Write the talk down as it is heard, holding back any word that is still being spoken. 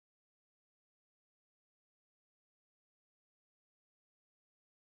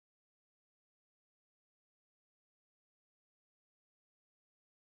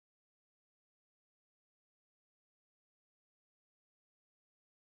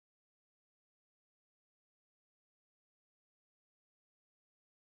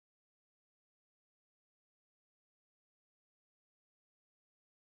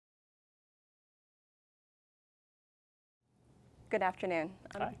Good afternoon.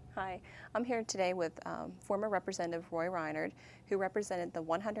 Hi. Hi. I'm here today with former Representative Roy Reinard, who represented the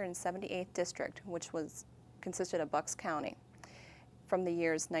 178th District, which consisted of Bucks County, from the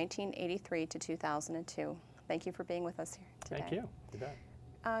years 1983 to 2002. Thank you for being with us here today. Thank you. You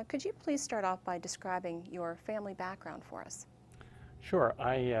bet. Could you please start off by describing your family background for us? Sure.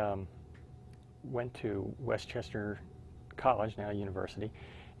 I went to Westchester College, now university,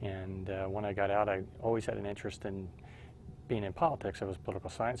 and when I got out, I always had an interest in being in politics. I was a political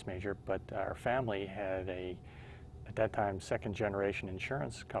science major, but our family had at that time, second-generation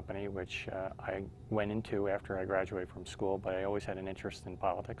insurance company, which I went into after I graduated from school, but I always had an interest in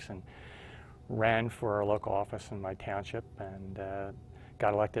politics and ran for a local office in my township and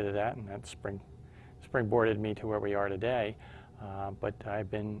got elected to that, and that springboarded me to where we are today. But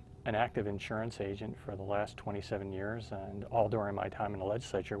I've been an active insurance agent for the last 27 years, and all during my time in the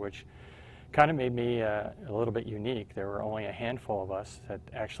legislature, which kind of made me a little bit unique. There were only a handful of us that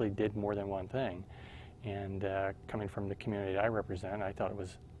actually did more than one thing. And coming from the community I represent, I thought it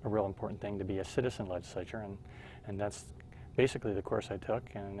was a real important thing to be a citizen legislature, and that's basically the course I took,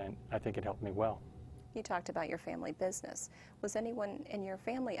 and I think it helped me well. You talked about your family business. Was anyone in your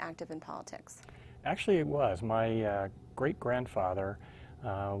family active in politics? Actually, it was. My great-grandfather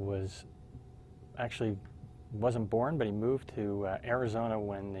wasn't born, but he moved to Arizona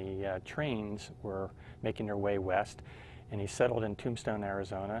when the trains were making their way west, and he settled in Tombstone,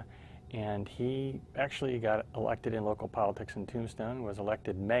 Arizona, and he actually got elected in local politics in Tombstone, was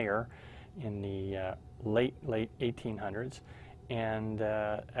elected mayor in the late 1800s, and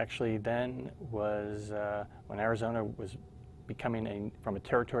actually then was, when Arizona was becoming from a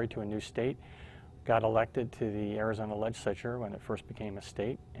territory to a new state, got elected to the Arizona legislature when it first became a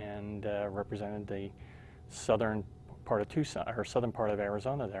state, and represented the southern part of Tucson, or southern part of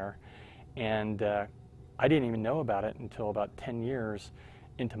Arizona there. And I didn't even know about it until about 10 years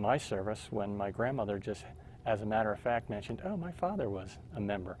into my service, when my grandmother just, as a matter of fact, mentioned, "Oh, my father was a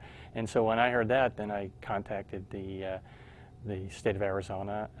member." And so when I heard that, then I contacted the state of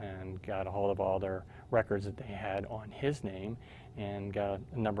Arizona and got a hold of all their records that they had on his name, and got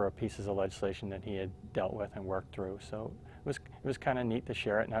a number of pieces of legislation that he had dealt with and worked through. So it was kind of neat to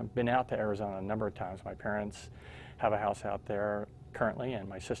share it. And I've been out to Arizona a number of times. My parents have a house out there currently, and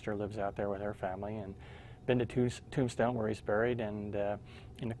my sister lives out there with her family, and been to Tombstone, where he's buried, and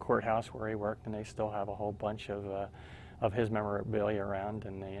in the courthouse where he worked, and they still have a whole bunch of his memorabilia around,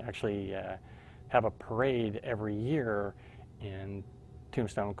 and they actually have a parade every year in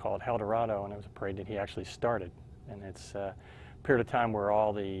Tombstone called El Dorado, and it was a parade that he actually started. And it's a period of time where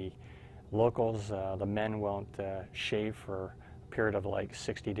all the locals, the men won't shave for a period of like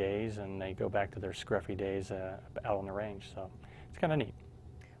 60 days, and they go back to their scruffy days out on the range. So it's kind of neat.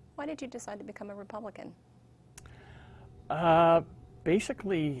 Why did you decide to become a Republican?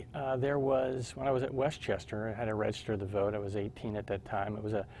 Basically, there was, when I was at Westchester, I had to register the vote. I was 18 at that time. It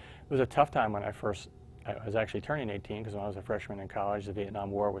was a tough time when I was actually turning 18, because when I was a freshman in college, the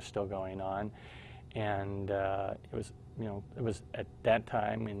Vietnam War was still going on, and it was at that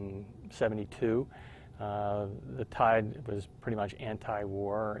time in '72. The tide was pretty much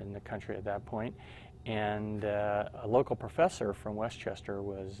anti-war in the country at that point, and a local professor from Westchester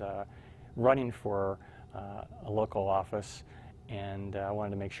was running for a local office, and I wanted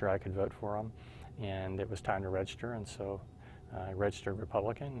to make sure I could vote for him, and it was time to register, and so I registered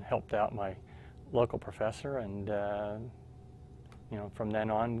Republican, helped out my local professor, and from then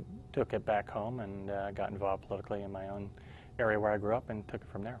on took it back home and got involved politically in my own area where I grew up, and took it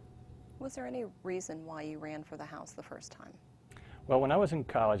from there. Was there any reason why you ran for the House the first time? Well, when I was in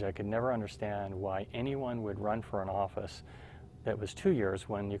college, I could never understand why anyone would run for an office that was 2 years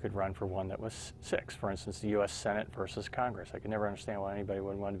when you could run for one that was 6. For instance, the U.S. Senate versus Congress. I could never understand why anybody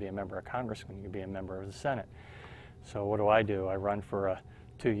would want to be a member of Congress when you could be a member of the Senate. So what do? I run for a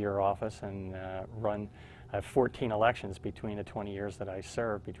 2-year office, and I have 14 elections between the 20 years that I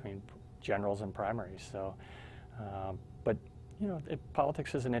served, between generals and primaries. So, but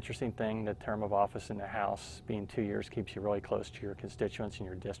politics is an interesting thing. The term of office in the House, being 2 years, keeps you really close to your constituents in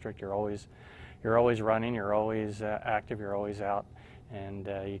your district. You're always running, you're always active, you're always out, and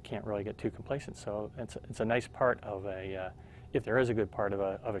you can't really get too complacent. So it's a nice part of if there is a good part of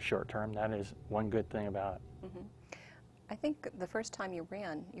a short term, that is one good thing about it. Mm-hmm. I think the first time you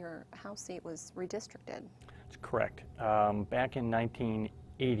ran, your House seat was redistricted. That's correct. Back in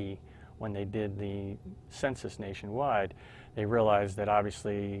 1980, when they did the census nationwide, they realized that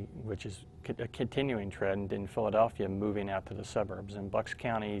obviously, which is a continuing trend in Philadelphia, moving out to the suburbs, and Bucks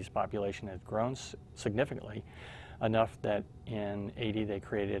County's population had grown significantly, enough that in '80 they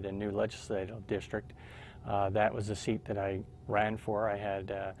created a new legislative district That was the seat that I ran for. I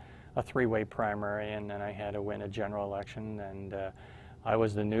had a three-way primary, and then I had to win a general election, and I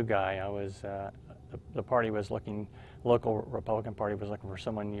was the new guy. I was the party was looking, local Republican Party was looking for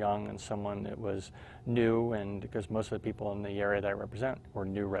someone young and someone that was new, and because most of the people in the area that I represent were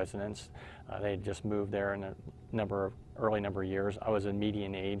new residents. They had just moved there in a early number of years. I was a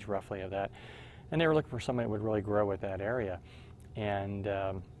median age roughly of that, and they were looking for someone that would really grow with that area. And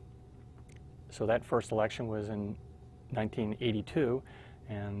so that first election was in 1982,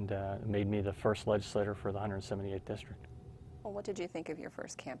 and made me the first legislator for the 178th district. Well, what did you think of your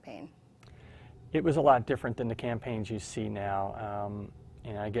first campaign? It was a lot different than the campaigns you see now.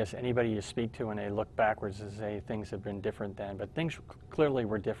 And I guess anybody you speak to when they look backwards and say things have been different then, but things clearly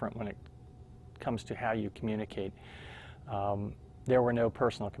were different when it comes to how you communicate. There were no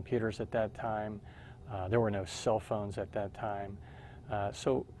personal computers at that time. There were no cell phones at that time.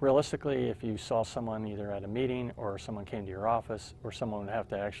 So realistically, if you saw someone either at a meeting or someone came to your office, or someone would have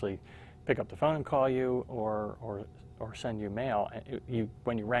to actually pick up the phone and call you or send you mail,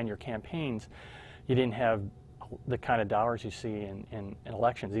 when you ran your campaigns, you didn't have the kind of dollars you see in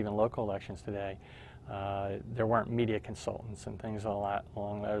elections, even local elections today. There weren't media consultants and things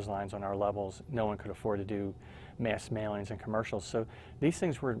along those lines on our levels. No one could afford to do mass mailings and commercials. So these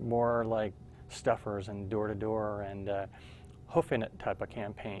things were more like stuffers and door-to-door and hoofing it type of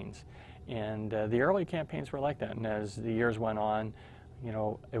campaigns. And the early campaigns were like that. And as the years went on, you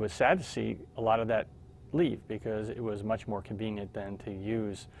know, it was sad to see a lot of that leave, because it was much more convenient than to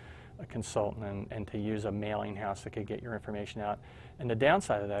use a consultant and to use a mailing house that could get your information out. And the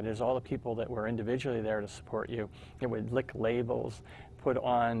downside of that is all the people that were individually there to support you, they would lick labels, put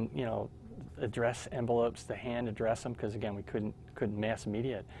on, you know, address envelopes to hand address them, because again, we couldn't mass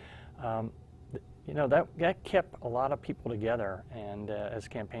media it. You know, that kept a lot of people together, and as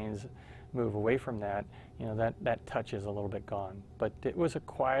campaigns move away from that, you know, that touch is a little bit gone. But it was a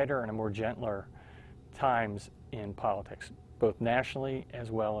quieter and a more gentler times in politics, both nationally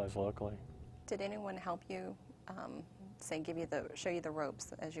as well as locally. Did anyone help you, say, show you the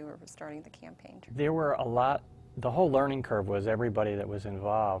ropes as you were starting the campaign? There were a lot. The whole learning curve was everybody that was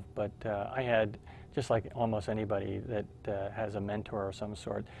involved, but I had, just like almost anybody that has a mentor of some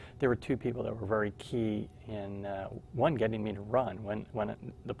sort, there were two people that were very key in, one, getting me to run. When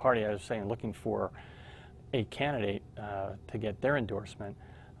the party, I was saying, looking for a candidate to get their endorsement,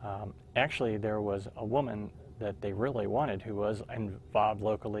 actually there was a woman that they really wanted who was involved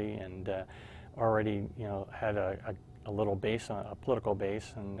locally and already, you know, had a little base, a political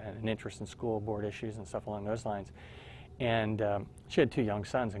base, and an interest in school board issues and stuff along those lines. And she had two young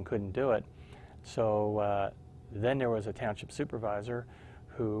sons and couldn't do it. So then there was a township supervisor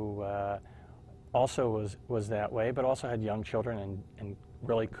who also was that way, but also had young children and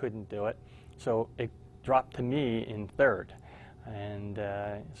really couldn't do it. So it dropped to me in third. And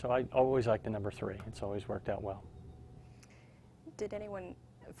so I always liked the number 3. It's always worked out well. Did anyone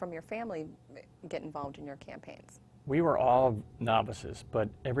from your family get involved in your campaigns? We were all novices, but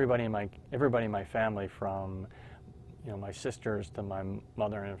everybody in my family, from, you know, my sisters to my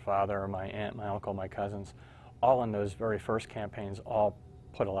mother and father, my aunt, my uncle, my cousins, all in those very first campaigns, all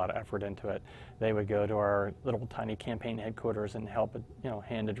put a lot of effort into it. They would go to our little tiny campaign headquarters and help, you know,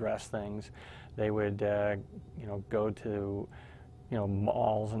 hand address things. They would, you know, go to, you know,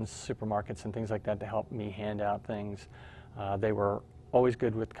 malls and supermarkets and things like that to help me hand out things. They were always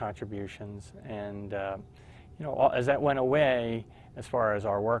good with contributions, and you know, as that went away, as far as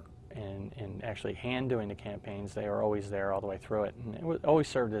our work in actually hand doing the campaigns, they were always there all the way through it, and it always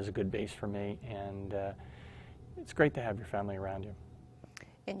served as a good base for me. And it's great to have your family around you.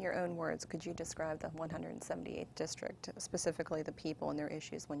 In your own words, could you describe the 178th district, specifically the people and their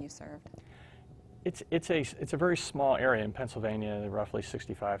issues when you served? It's a very small area in Pennsylvania. Roughly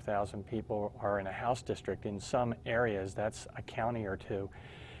 65,000 people are in a House district. In some areas, that's a county or two.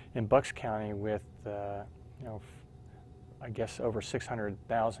 In Bucks County, with you know, I guess over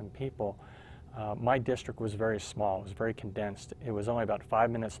 600,000 people, my district was very small. It was very condensed. It was only about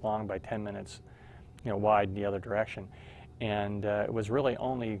 5 minutes long by 10 minutes, you know, wide in the other direction, and it was really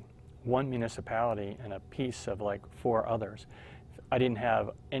only one municipality and a piece of like 4 others. I didn't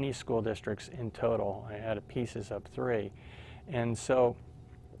have any school districts in total. I had pieces of 3. And so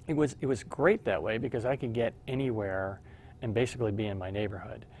it was great that way, because I could get anywhere and basically be in my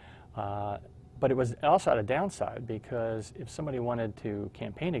neighborhood. But it was also had a downside, because if somebody wanted to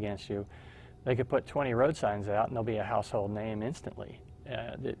campaign against you, they could put 20 road signs out and there'll be a household name instantly.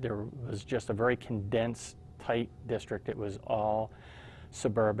 There was just a very condensed, tight district. It was all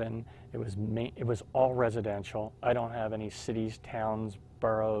suburban. It was all residential. I don't have any cities, towns,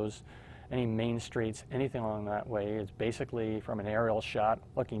 boroughs, any main streets, anything along that way. It's basically from an aerial shot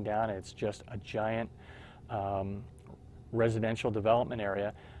looking down, it's just a giant residential development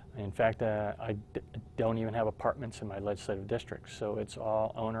area. In fact, I don't even have apartments in my legislative district, so it's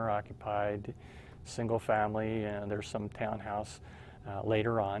all owner-occupied, single family. There's some townhouse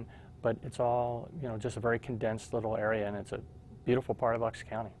later on, but it's all, you know, just a very condensed little area, and it's a beautiful part of Bucks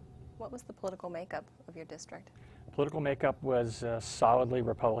County. What was the political makeup of your district? Political makeup was solidly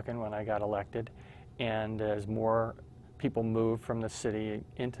Republican when I got elected, and as more people moved from the city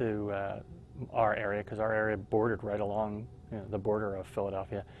into our area, because our area bordered right along, you know, the border of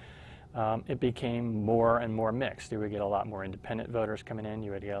Philadelphia, it became more and more mixed. You would get a lot more independent voters coming in.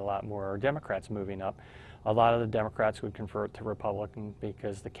 You would get a lot more Democrats moving up. A lot of the Democrats would convert to Republican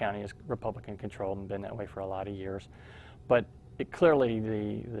because the county is Republican controlled and been that way for a lot of years. But clearly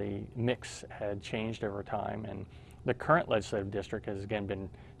the mix had changed over time, and the current legislative district has again been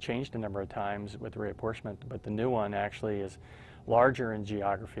changed a number of times with reapportionment, but the new one actually is larger in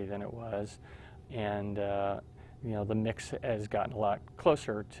geography than it was, and you know, the mix has gotten a lot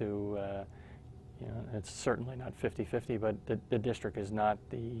closer to, you know, it's certainly not 50-50, but the district is not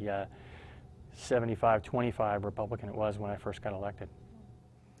the 75-25 Republican it was when I first got elected.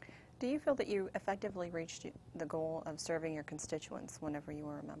 Do you feel that you effectively reached the goal of serving your constituents whenever you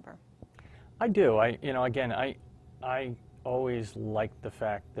were a member? I do. You know, again, I always liked the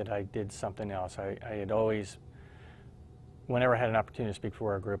fact that I did something else. I had always, whenever I had an opportunity to speak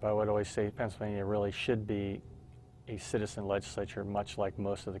for a group, I would always say Pennsylvania really should be a citizen legislature, much like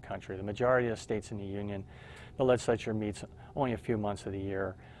most of the country. The majority of the states in the Union, the legislature meets only a few months of the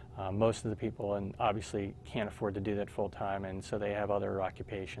year. Most of the people, and obviously, can't afford to do that full time, and so they have other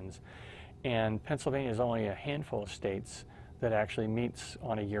occupations. And Pennsylvania is only a handful of states that actually meets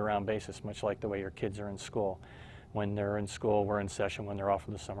on a year-round basis, much like the way your kids are in school. When they're in school, we're in session. When they're off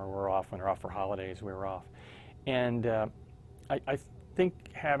for the summer, we're off. When they're off for holidays, we're off. And I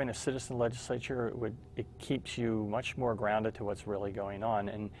think having a citizen legislature, it keeps you much more grounded to what's really going on.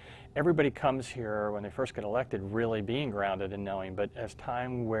 And everybody comes here when they first get elected really being grounded and knowing, but as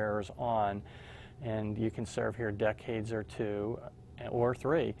time wears on, and you can serve here decades or two or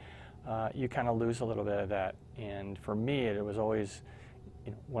three, you kind of lose a little bit of that. And for me, it was always,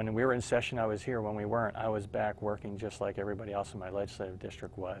 you know, when we were in session, I was here. When we weren't, I was back working just like everybody else in my legislative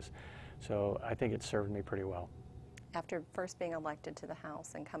district was. So I think it served me pretty well. After first being elected to the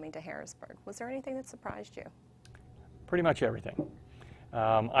House and coming to Harrisburg, was there anything that surprised you? Pretty much everything.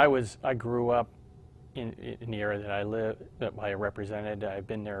 I grew up in the area that I represented. I've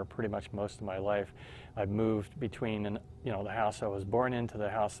been there pretty much most of my life. I've moved between, you know, the house I was born in to the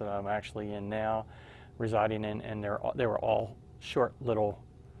house that I'm actually in now, residing in, and they were all short little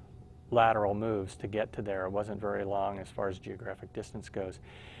lateral moves to get to there. It wasn't very long as far as geographic distance goes.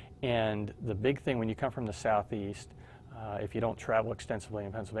 And the big thing when you come from the southeast, if you don't travel extensively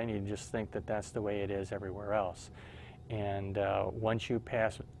in Pennsylvania, you just think that that's the way it is everywhere else. And once you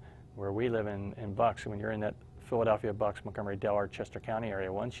pass where we live in Bucks, when you're in that Philadelphia, Bucks, Montgomery, Delaware, Chester County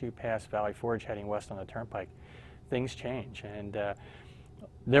area, once you pass Valley Forge heading west on the Turnpike, things change. And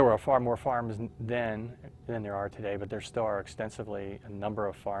there were far more farms then than there are today, but there still are extensively a number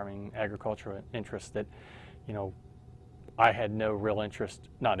of farming, agricultural interests that, you know, I had no real interest,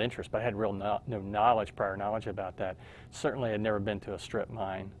 not interest, but I had real no knowledge, prior knowledge about that. Certainly had never been to a strip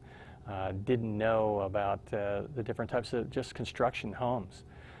mine. Didn't know about the different types of just construction homes.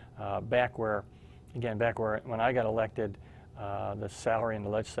 Back where when I got elected, the salary in the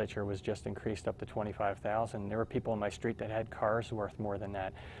legislature was just increased up to $25,000. There were people in my street that had cars worth more than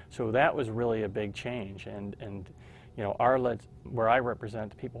that. So that was really a big change. And you know, where I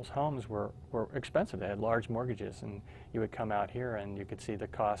represent, people's homes were expensive. They had large mortgages, and you would come out here and you could see the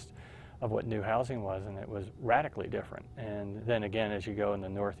cost of what new housing was, and it was radically different. And then again, as you go in the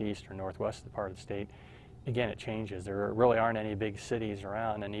northeast or northwest part of the state, again, it changes. There really aren't any big cities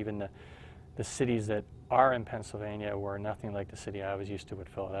around, and even the cities that are in Pennsylvania were nothing like the city I was used to with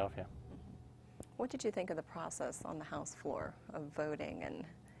Philadelphia. What did you think of the process on the House floor of voting and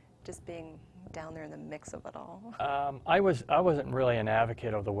just being down there in the mix of it all? I wasn't really an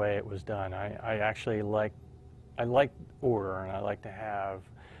advocate of the way it was done. I actually like order, and I like to have,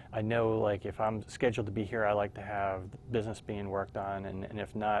 I know, like, if I'm scheduled to be here, I like to have business being worked on, and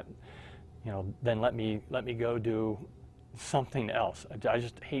if not, you know, then let me go do something else. I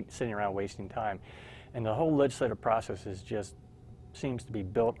just hate sitting around wasting time. And the whole legislative process seems to be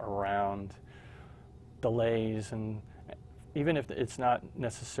built around delays, and even if it's not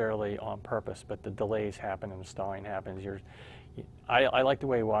necessarily on purpose, but the delays happen and the stalling happens. I like the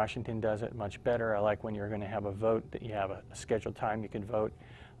way Washington does it much better. I like when you're going to have a vote that you have a scheduled time you can vote.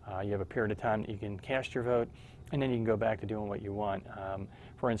 You have a period of time that you can cast your vote, and then you can go back to doing what you want.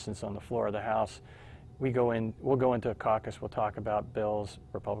 For instance, on the floor of the House, we'll go into a caucus, we'll talk about bills,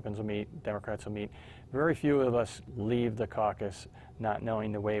 Republicans will meet, Democrats will meet. Very few of us leave the caucus not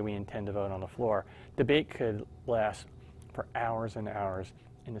knowing the way we intend to vote on the floor. Debate could last for hours and hours,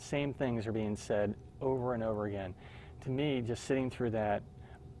 and the same things are being said over and over again. To me, just sitting through that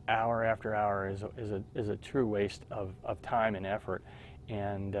hour after hour is a true waste of time and effort.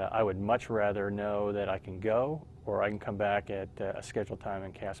 And I would much rather know that I can go, or I can come back at a scheduled time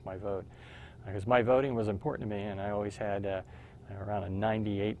and cast my vote. Because my voting was important to me, and I always had around a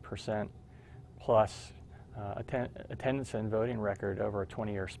 98% plus attendance and voting record over a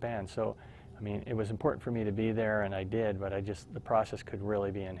 20-year span. So, I mean, it was important for me to be there, and I did, but the process could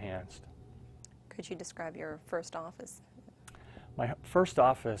really be enhanced. Could you describe your first office? My first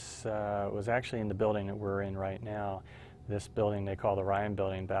office was actually in the building that we're in right now. This building they call the Ryan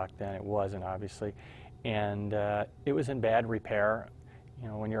building. Back then it wasn't, obviously, and it was in bad repair. You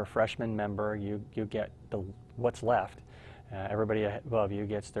know, when you're a freshman member, you get what's left. Everybody above you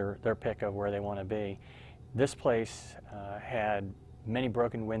gets their pick of where they want to be. This place had many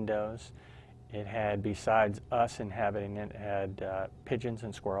broken windows. It had, besides us inhabiting it, had pigeons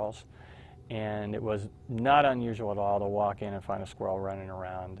and squirrels. And it was not unusual at all to walk in and find a squirrel running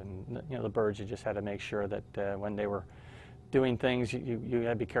around. And you know, the birds, you just had to make sure that when they were doing things, you had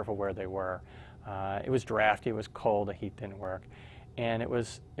to be careful where they were. It was drafty, it was cold, the heat didn't work. And it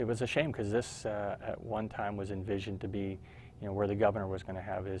was a shame, because this at one time was envisioned to be, you know, where the governor was going to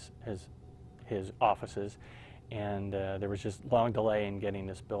have his offices. And there was just long delay in getting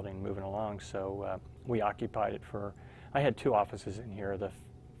this building moving along. So we occupied it for, I had two offices in here. The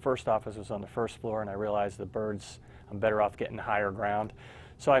first office was on the first floor, and I realized the birds, I'm better off getting higher ground.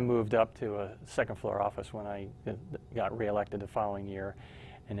 So I moved up to a second floor office when I got reelected the following year,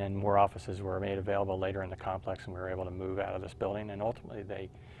 and then more offices were made available later in the complex, and we were able to move out of this building. And ultimately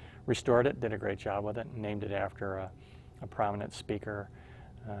they restored it, did a great job with it, and named it after a prominent speaker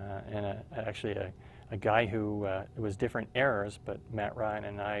and actually a guy who, it was different eras, but Matt Ryan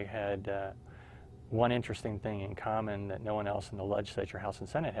and I had one interesting thing in common that no one else in the legislature, House and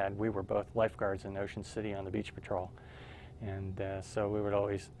Senate had. We were both lifeguards in Ocean City on the beach patrol. And so we would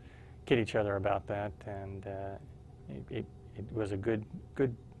always kid each other about that, and it was a good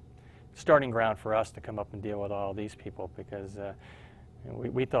starting ground for us to come up and deal with all these people, because you know,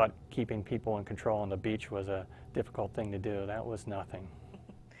 we thought keeping people in control on the beach was a difficult thing to do. That was nothing.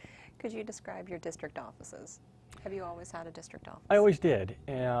 Could you describe your district offices? Have you always had a district office? I always did.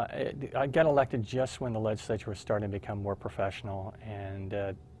 I got elected just when the legislature was starting to become more professional, and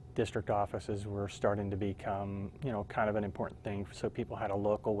district offices were starting to become, you know, kind of an important thing, so people had a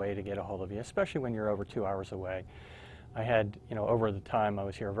local way to get a hold of you, especially when you're over 2 hours away. I had, you know, over the time I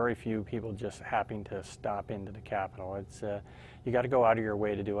was here, very few people just happening to stop into the Capitol. It's, you got to go out of your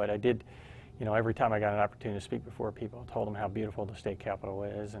way to do it. I did, you know, every time I got an opportunity to speak before people, I told them how beautiful the state capitol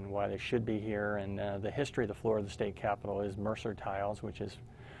is and why they should be here. And the history of the floor of the state capitol is Mercer tiles, which is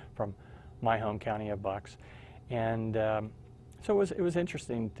from my home county of Bucks. And so it was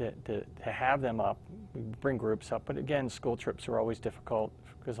interesting to have them up, bring groups up. But again, school trips were always difficult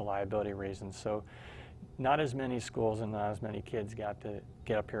because of liability reasons. So not as many schools and not as many kids got to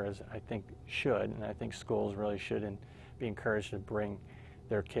get up here as I think should. And I think schools really should be encouraged to bring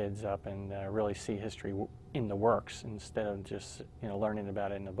their kids up and really see history in the works instead of just, you know, learning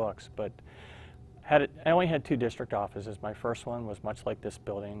about it in the books. But I only had 2 district offices. My first one was much like this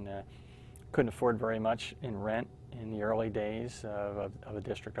building. Couldn't afford very much in rent in the early days of a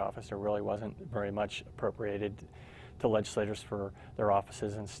district office. There really wasn't very much appropriated to legislators for their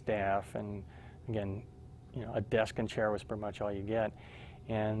offices and staff. And again, you know, a desk and chair was pretty much all you get.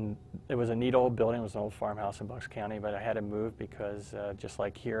 And it was a neat old building. It was an old farmhouse in Bucks County, but I had to move because just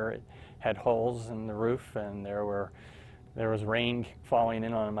like here, it had holes in the roof, and there was rain falling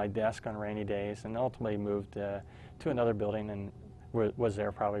in on my desk on rainy days, and ultimately moved to another building and was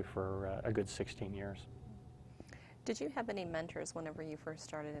there probably for a good 16 years. Did you have any mentors whenever you first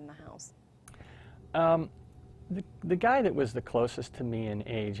started in the House? The guy that was the closest to me in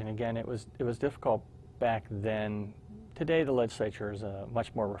age, and again, it was difficult back then. Today, the legislature is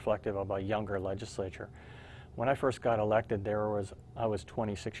much more reflective of a younger legislature. When I first got elected, I was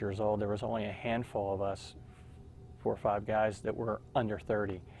 26 years old. There was only a handful of us, 4 or 5 guys, that were under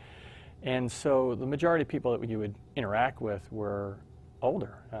 30. And so the majority of people that you would interact with were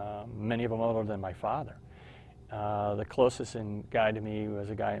older, many of them older than my father. The closest guy to me was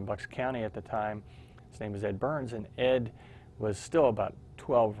a guy in Bucks County at the time. His name was Ed Burns, and Ed was still about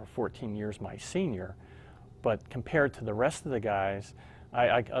 12 or 14 years my senior. But compared to the rest of the guys,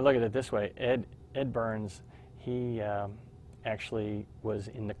 I look at it this way. Ed Burns, he actually was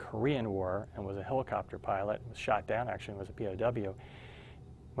in the Korean War and was a helicopter pilot, was shot down actually, and was a POW.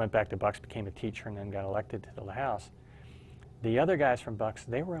 Went back to Bucks, became a teacher, and then got elected to the House. The other guys from Bucks,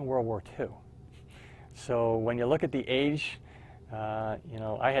 they were in World War II. So when you look at the age, you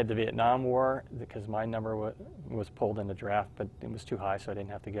know, I had the Vietnam War because my number was pulled in the draft, but it was too high, so I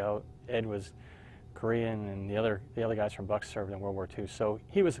didn't have to go. Ed was Korean, and the other guys from Bucks served in World War II. So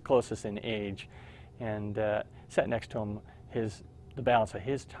he was the closest in age, and sat next to him the balance of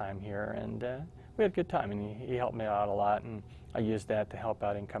his time here, and we had a good time, and he helped me out a lot, and I used that to help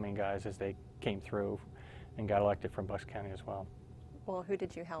out incoming guys as they came through and got elected from Bucks County as well. Well, who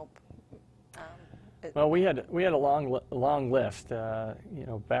did you help? Well, we had a long list. You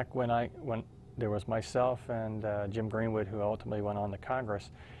know, back when there was myself and Jim Greenwood, who ultimately went on to Congress,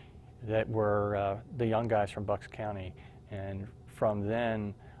 that were the young guys from Bucks County, and from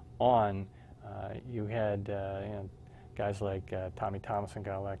then on, you had you know, guys like Tommy Thomason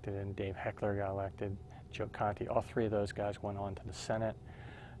got elected, and Dave Heckler got elected, Joe Conti. All three of those guys went on to the Senate,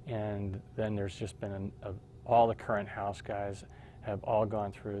 and then there's just been all the current House guys have all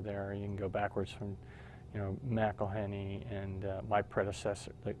gone through there. You can go backwards from, you know, McElhenney and my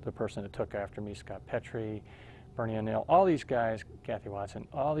predecessor, the person that took after me, Scott Petrie, Bernie O'Neill, all these guys, Kathy Watson,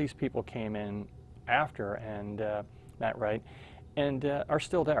 all these people came in after, and Matt Wright, and are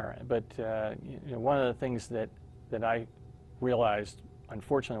still there. But you know, one of the things that I realized,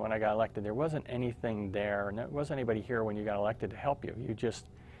 unfortunately, when I got elected, there wasn't anything there, and there wasn't anybody here when you got elected to help you. You just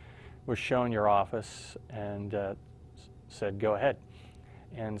were shown your office and said, go ahead.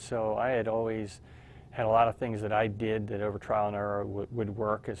 And so I had always had a lot of things that I did that over trial and error would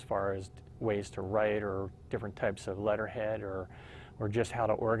work, as far as ways to write or different types of letterhead, or just how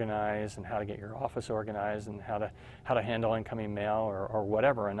to organize and how to get your office organized and how to handle incoming mail or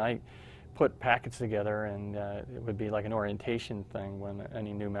whatever. And I put packets together, and it would be like an orientation thing when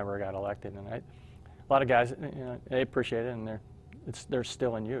any new member got elected. And a lot of guys, you know, they appreciate it, and they're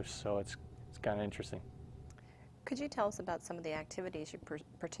still in use. So it's kind of interesting. Could you tell us about some of the activities you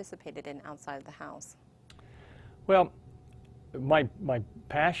participated in outside of the House? Well, my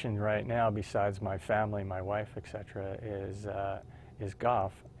passion right now, besides my family, my wife, etc., is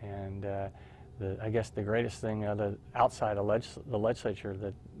golf. And I guess the greatest thing outside of the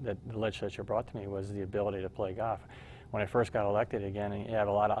legislature that the legislature brought to me was the ability to play golf. When I first got elected again, you have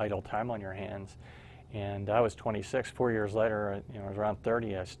a lot of idle time on your hands. And I was 26. 4 years later, you know, I was around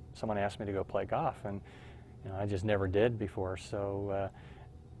 30. Someone asked me to go play golf, and you know, I just never did before. So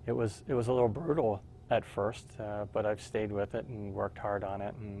it was a little brutal at first, but I've stayed with it and worked hard on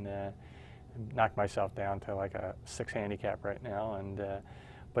it, and knocked myself down to like a 6 handicap right now. And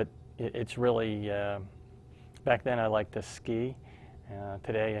but it's really back then I liked to ski.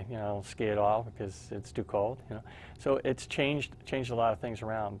 Today, you know, I don't ski at all because it's too cold. You know, so it's changed a lot of things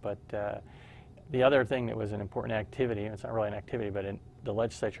around. But the other thing that was an important activity, and it's not really an activity, but the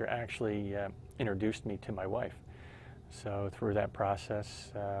legislature actually introduced me to my wife. So through that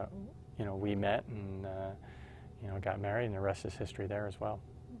process, you know, we met and you know, got married, and the rest is history there as well.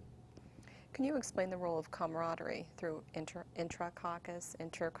 Can you explain the role of camaraderie through intra-caucus,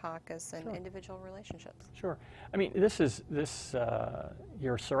 inter-caucus, and Sure. individual relationships? Sure. I mean,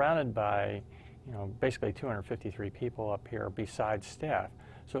 you're surrounded by, you know, basically 253 people up here besides staff.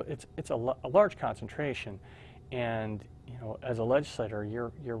 So it's a large concentration, and you know, as a legislator,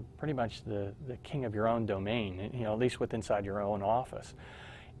 you're pretty much the king of your own domain. You know, at least inside your own office,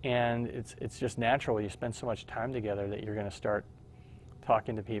 and it's just natural. You spend so much time together that you're going to start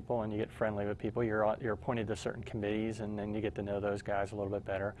talking to people, and you get friendly with people. You're appointed to certain committees, and then you get to know those guys a little bit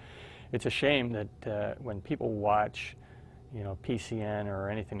better. It's a shame that when people watch, you know, PCN or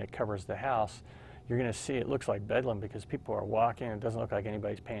anything that covers the House, you're going to see it looks like bedlam because people are walking. It doesn't look like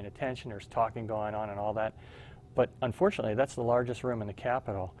anybody's paying attention. There's talking going on and all that. But unfortunately, that's the largest room in the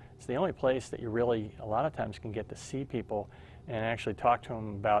Capitol. It's the only place that you really, a lot of times, can get to see people and actually talk to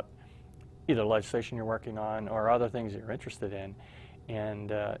them about either legislation you're working on or other things that you're interested in.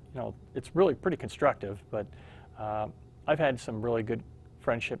 And you know, it's really pretty constructive. But I've had some really good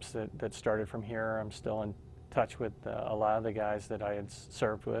friendships that started from here. I'm still in touch with a lot of the guys that I had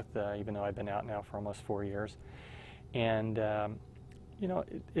served with, even though I've been out now for almost 4 years. And you know,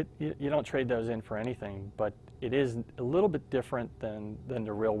 you don't trade those in for anything, but it is a little bit different than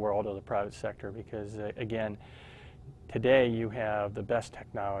the real world of the private sector, because again, today you have the best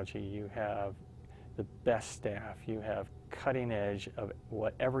technology, you have the best staff, you have cutting edge of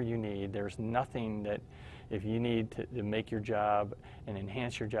whatever you need. There's nothing that, if you need to make your job and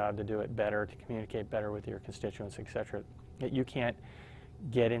enhance your job to do it better, to communicate better with your constituents, etc., that you can't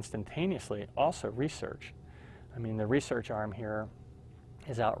get instantaneously also research. I mean, the research arm here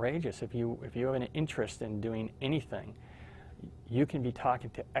is outrageous. If you have an interest in doing anything, you can be talking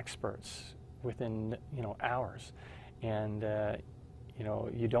to experts within hours, and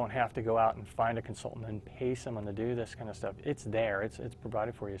you don't have to go out and find a consultant and pay someone to do this kind of stuff. It's there. It's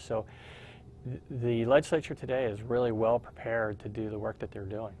provided for you. So the legislature today is really well prepared to do the work that they're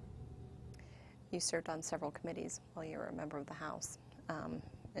doing. You served on several committees while you were a member of the House.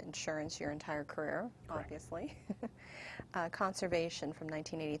 Insurance your entire career, Correct. obviously. Conservation from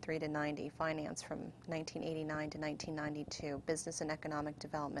 1983 to 90, finance from 1989 to 1992, business and economic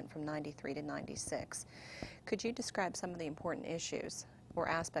development from 93 to 96. Could you describe some of the important issues or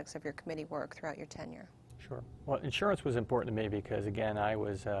aspects of your committee work throughout your tenure? Sure. Well, insurance was important to me because, again, I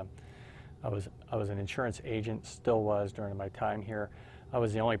was an insurance agent, still was during my time here. I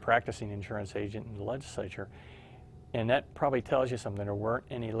was the only practicing insurance agent in the legislature. And that probably tells you something. There weren't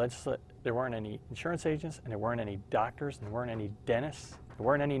any insurance agents, and there weren't any doctors, and there weren't any dentists, there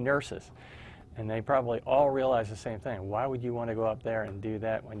weren't any nurses. And they probably all realized the same thing. Why would you want to go up there and do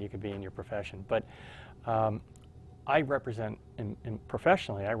that when you could be in your profession? But I represent, and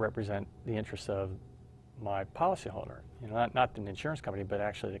professionally, I represent the interests of my policyholder. Not the insurance company, but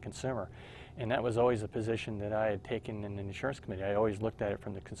actually the consumer. And that was always a position that I had taken in an insurance committee. I always looked at it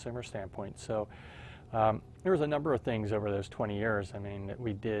from the consumer standpoint. So there was a number of things over those 20 years, I mean, that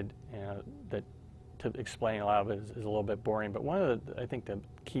we did that, to explain a lot of it is a little bit boring, but one of the, I think the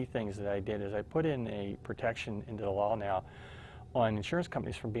key things that I did is I put in a protection into the law now on insurance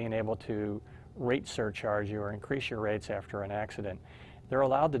companies from being able to rate surcharge you or increase your rates after an accident. They're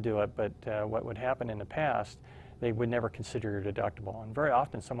allowed to do it, but what would happen in the past, they would never consider your deductible. And very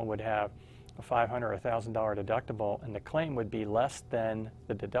often someone would have a $500 or $1,000 deductible, and the claim would be less than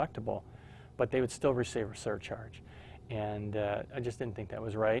the deductible, but they would still receive a surcharge. And I just didn't think that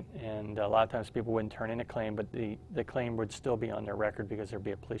was right. And a lot of times people wouldn't turn in a claim, but the claim would still be on their record because there'd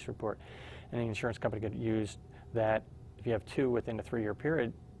be a police report. And the insurance company could use that, if you have two within a 3-year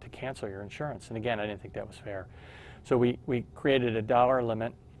period, to cancel your insurance. And again, I didn't think that was fair. So we created a dollar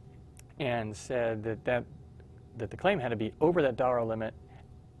limit and said that the claim had to be over that dollar limit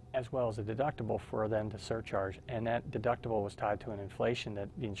as well as a deductible for them to surcharge. And that deductible was tied to an inflation that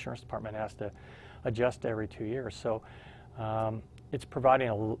the insurance department has to adjust every 2 years. So it's providing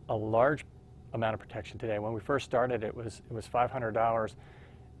a large amount of protection today. When we first started, it was $500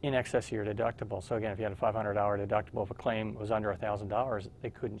 in excess of your deductible. So again, if you had a $500 deductible, if a claim was under $1,000, they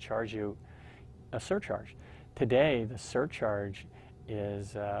couldn't charge you a surcharge. Today, the surcharge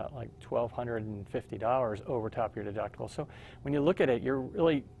is like $1,250 over top of your deductible. So when you look at it, you're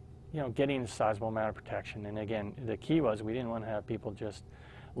really getting a sizable amount of protection. And again, the key was we didn't want to have people just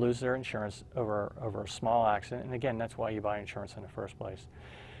lose their insurance over a small accident. And again, that's why you buy insurance in the first place.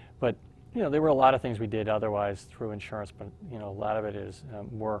 But there were a lot of things we did otherwise through insurance, but a lot of it is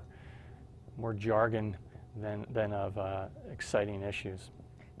more jargon than of exciting issues.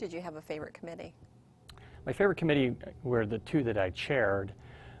 Did you have a favorite committee? My favorite committee were the two that I chaired.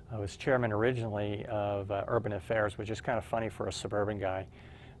 I was chairman originally of Urban Affairs, which is kind of funny for a suburban guy.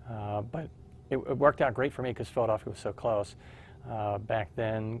 But it worked out great for me because Philadelphia was so close. Back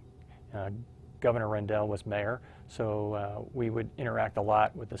then, Governor Rendell was mayor, so we would interact a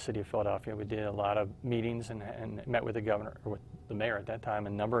lot with the city of Philadelphia. We did a lot of meetings and met with the governor, or with the mayor at that time,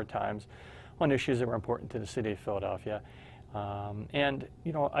 a number of times on issues that were important to the city of Philadelphia. And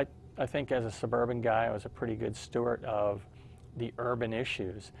I think as a suburban guy, I was a pretty good steward of the urban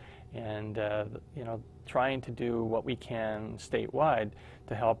issues, and trying to do what we can statewide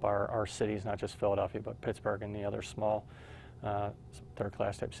to help our cities, not just Philadelphia, but Pittsburgh and the other small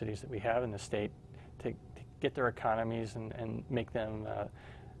third-class type cities that we have in the state, to get their economies and make them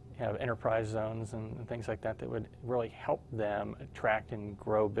have enterprise zones and things like that would really help them attract and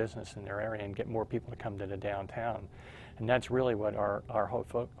grow business in their area and get more people to come to the downtown. And that's really what our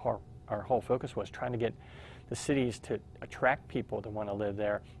whole focus was, trying to get the cities to attract people to want to live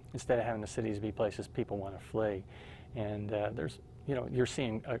there instead of having the cities be places people want to flee. And there's, you're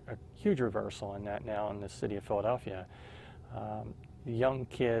seeing a huge reversal in that now in the city of Philadelphia. Young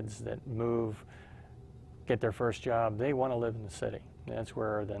kids that move, get their first job, they want to live in the city. That's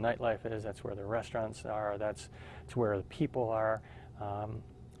where the nightlife is, that's where the restaurants are, that's where the people are.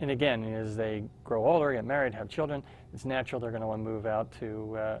 And again, as they grow older, get married, have children, it's natural they're going to want to move out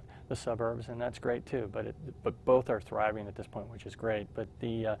to the suburbs, and that's great too. But both are thriving at this point, which is great. But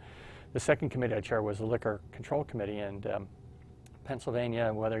the second committee I chaired was the Liquor Control Committee, and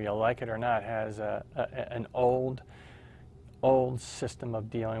Pennsylvania, whether you like it or not, has an old system of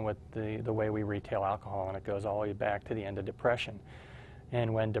dealing with the way we retail alcohol, and it goes all the way back to the end of Depression.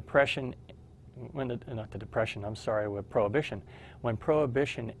 And when Depression, not the Depression, I'm sorry, with Prohibition, when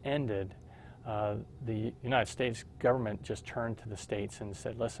Prohibition ended, the United States government just turned to the states and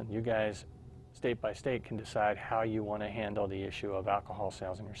said, listen, you guys, state by state, can decide how you want to handle the issue of alcohol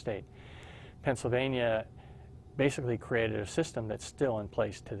sales in your state. Pennsylvania basically created a system that's still in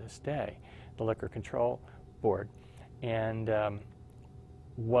place to this day, the Liquor Control Board. And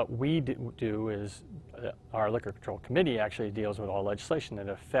what we do is our Liquor Control Committee actually deals with all legislation that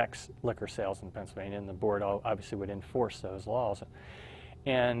affects liquor sales in Pennsylvania, and the board obviously would enforce those laws.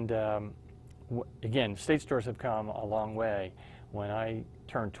 And again, state stores have come a long way. When I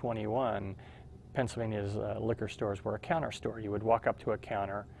turned 21, Pennsylvania's liquor stores were a counter store. You would walk up to a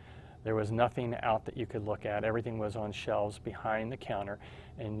counter. There was nothing out that you could look at. Everything was on shelves behind the counter,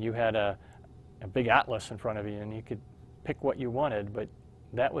 and you had a big atlas in front of you, and you could pick what you wanted, but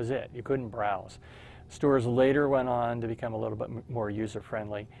that was it. You couldn't browse. Stores later went on to become a little bit more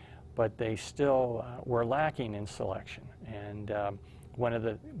user-friendly, but they still were lacking in selection. And one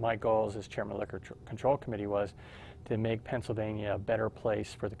of my goals as chairman of the Liquor Control Committee was to make Pennsylvania a better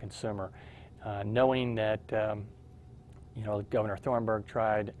place for the consumer, knowing that Governor Thornburg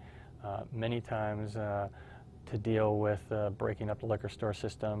tried many times to deal with breaking up the liquor store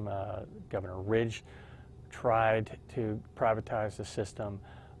system. Governor Ridge tried to privatize the system,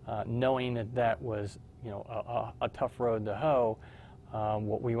 knowing that that was a tough road to hoe.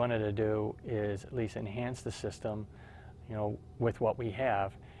 What we wanted to do is at least enhance the system with what we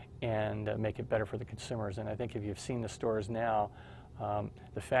have and make it better for the consumers. And I think if you've seen the stores now,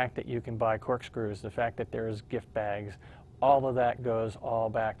 the fact that you can buy corkscrews, the fact that there's gift bags, all of that goes all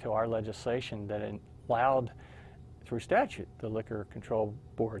back to our legislation that allowed, through statute, the Liquor Control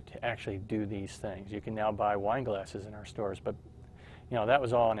Board to actually do these things. You can now buy wine glasses in our stores, but that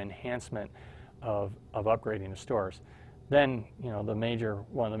was all an enhancement of upgrading the stores. Then one of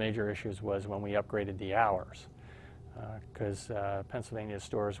the major issues was when we upgraded the hours, because Pennsylvania's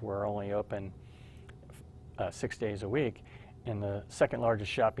stores were only open 6 days a week, and the second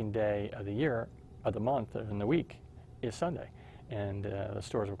largest shopping day of the year, of the month, in the week, is Sunday, and the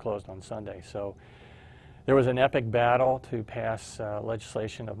stores were closed on Sunday. So there was an epic battle to pass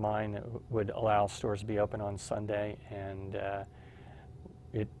legislation of mine that would allow stores to be open on Sunday, and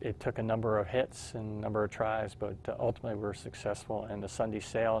it took a number of hits and a number of tries, but ultimately we were successful, and the Sunday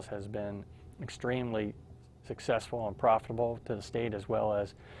sales has been extremely successful and profitable to the state, as well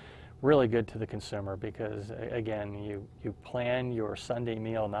as really good to the consumer, because again, you plan your Sunday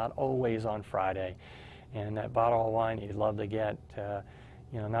meal not always on Friday, and that bottle of wine you'd love to get,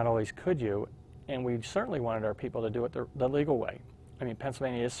 not always could you, and we certainly wanted our people to do it the legal way. I mean,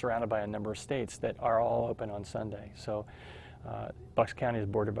 Pennsylvania is surrounded by a number of states that are all open on Sunday. So Bucks County is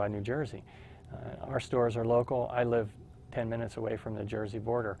bordered by New Jersey. Our stores are local. I live 10 minutes away from the Jersey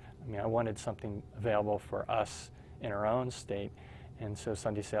border. I mean, I wanted something available for us in our own state, and so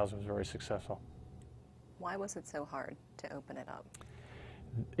Sunday sales was very successful. Why was it so hard to open it up?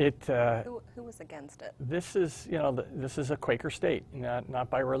 Who was against it? This is, this is a Quaker state, not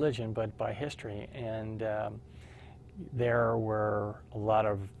by religion, but by history, and there were a lot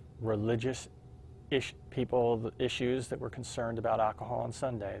of religious issues that were concerned about alcohol on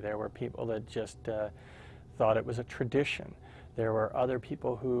Sunday. There were people that just thought it was a tradition. There were other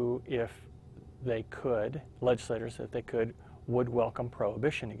people who, if they could, legislators, if they could, would welcome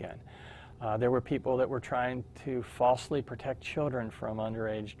prohibition again. There were people that were trying to falsely protect children from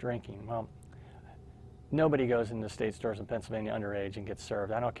underage drinking. Well, nobody goes into state stores in Pennsylvania underage and gets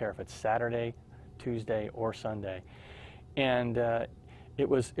served. I don't care if it's Saturday, Tuesday, or Sunday. And it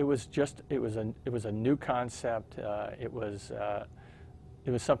was a new concept. It was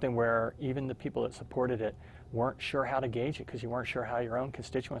something where even the people that supported it weren't sure how to gauge it, because you weren't sure how your own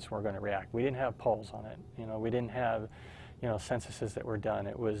constituents were going to react. We didn't have polls on it. We didn't have censuses that were done.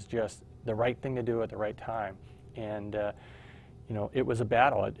 It was just the right thing to do at the right time. And it was a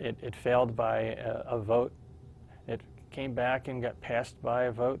battle. It failed by a vote. It came back and got passed by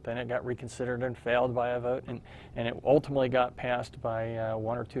a vote. Then it got reconsidered and failed by a vote. And it ultimately got passed by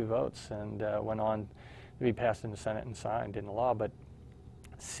 1 or 2 votes, and went on to be passed in the Senate and signed into law. But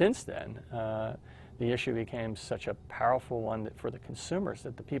since then, the issue became such a powerful one for the consumers,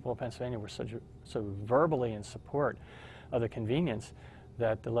 that the people of Pennsylvania were so verbally in support of the convenience,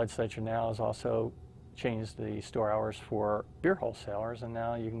 that the legislature now has also changed the store hours for beer wholesalers, and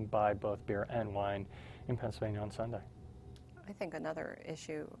now you can buy both beer and wine in Pennsylvania on Sunday. I think another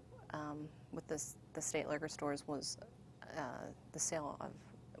issue with the state liquor stores was the sale of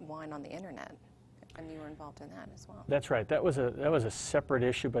wine on the internet, and you were involved in that as well. That's right. That was a separate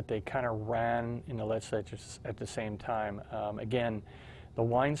issue, but they kind of ran in the legislature at the same time. Again, the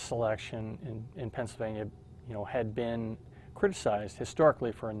wine selection in Pennsylvania, had been criticized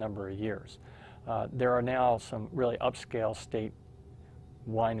historically for a number of years. There are now some really upscale state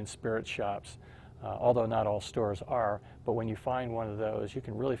wine and spirit shops, although not all stores are, but when you find one of those, you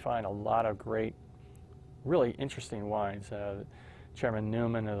can really find a lot of great, really interesting wines. Chairman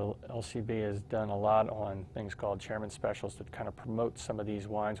Newman of the LCB has done a lot on things called Chairman Specials to kind of promote some of these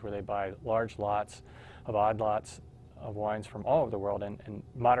wines where they buy large lots of odd lots of wines from all over the world and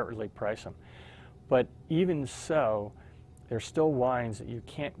moderately price them. But even so, there's still wines that you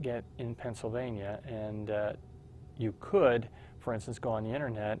can't get in Pennsylvania, and you could, for instance, go on the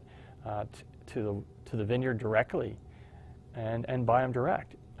internet to the vineyard directly and buy them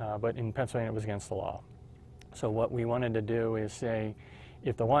direct. But in Pennsylvania, it was against the law. So what we wanted to do is say,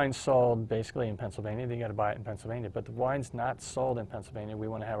 if the wine's sold basically in Pennsylvania, then you got to buy it in Pennsylvania. But the wine's not sold in Pennsylvania. We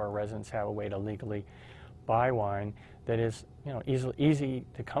want to have our residents have a way to legally buy wine that is, easy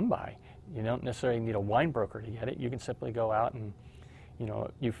to come by. You don't necessarily need a wine broker to get it. You can simply go out and,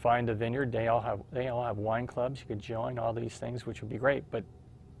 you find a vineyard. They all have wine clubs. You could join all these things, which would be great. But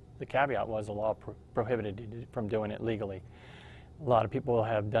the caveat was the law prohibited you from doing it legally. A lot of people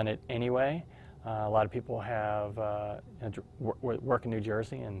have done it anyway. A lot of people have work in New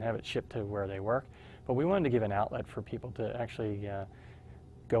Jersey and have it shipped to where they work. But we wanted to give an outlet for people to actually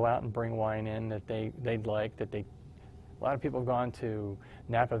go out and bring wine in that they'd like. A lot of people have gone to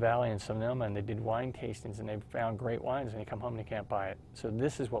Napa Valley and Sonoma and they did wine tastings and they've found great wines and they come home and they can't buy it. So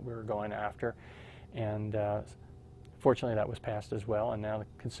this is what we were going after, and fortunately that was passed as well, and now the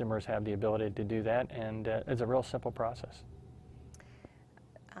consumers have the ability to do that, and it's a real simple process.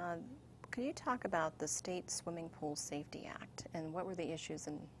 Could you talk about the State Swimming Pool Safety Act and what were the issues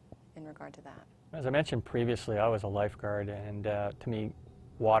in regard to that? As I mentioned previously, I was a lifeguard, and to me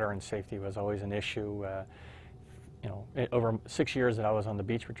water and safety was always an issue. Over 6 years that I was on the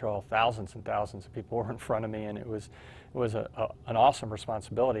beach patrol, thousands and thousands of people were in front of me, and it was an awesome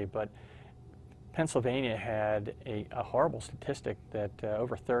responsibility. But Pennsylvania had a horrible statistic that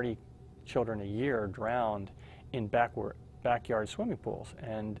over 30 children a year drowned in backyard swimming pools.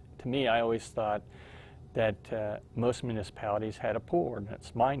 And to me, I always thought that most municipalities had a pool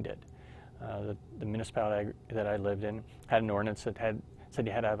ordinance. Mine did. The municipality that I lived in had an ordinance that said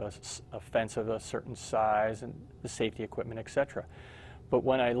you had to have a fence of a certain size and the safety equipment, etc. But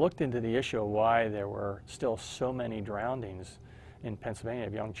when I looked into the issue of why there were still so many drownings in Pennsylvania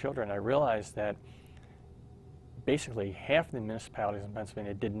of young children, I realized that basically half the municipalities in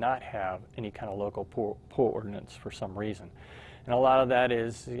Pennsylvania did not have any kind of local pool ordinance for some reason. And a lot of that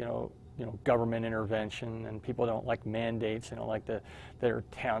is, government intervention, and people don't like mandates. They don't like their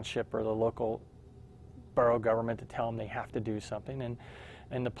township or the local borough government to tell them they have to do something,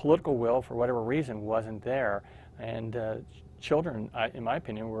 and the political will, for whatever reason, wasn't there, and children, in my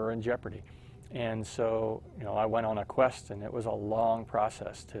opinion, were in jeopardy. And so, I went on a quest, and it was a long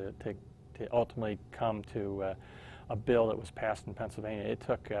process to ultimately come to a bill that was passed in Pennsylvania. It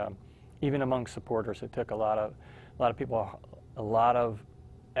took, even among supporters, it took a lot of people, a lot of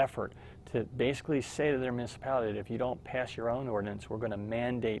effort to basically say to their municipality that if you don't pass your own ordinance, we're going to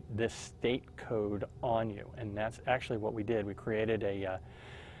mandate this state code on you. And that's actually what we did. We created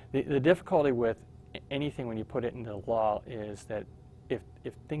the difficulty with anything when you put it into law is that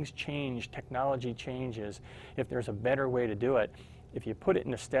if things change, technology changes, if there's a better way to do it, if you put it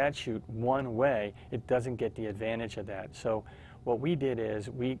in a statute one way, it doesn't get the advantage of that. So what we did is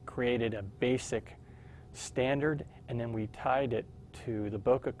we created a basic standard, and then we tied it to the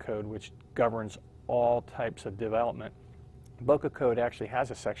BOCA code, which governs all types of development. BOCA code actually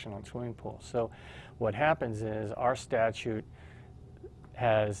has a section on swimming pools. So what happens is our statute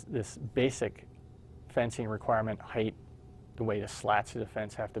has this basic fencing requirement, height, the way the slats of the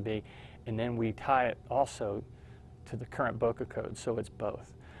fence have to be, and then we tie it also to the current BOCA code, so it's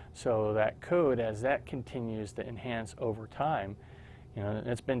both. So that code, as that continues to enhance over time,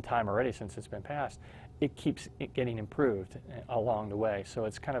 it's been time already since it's been passed, it keeps getting improved along the way. So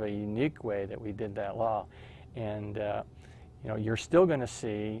it's kind of a unique way that we did that law. And you're still going to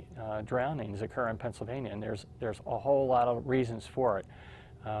see drownings occur in Pennsylvania, and there's a whole lot of reasons for it.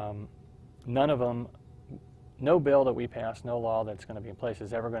 None of them, no bill that we pass, no law that's going to be in place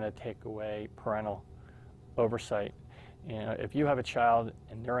is ever going to take away parental oversight. If you have a child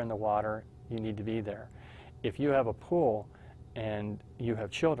and they're in the water, you need to be there. If you have a pool and you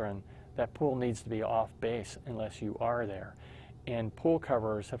have children, that pool needs to be off base unless you are there. And pool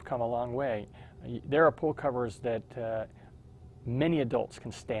covers have come a long way. There are pool covers that many adults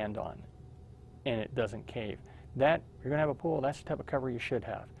can stand on and it doesn't cave. You're going to have a pool, that's the type of cover you should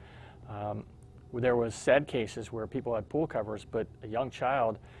have. there was sad cases where people had pool covers, but a young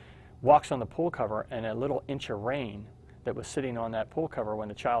child walks on the pool cover and a little inch of rain that was sitting on that pool cover, when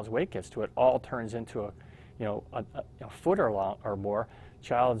the child's weight gets to it, all turns into a foot or more.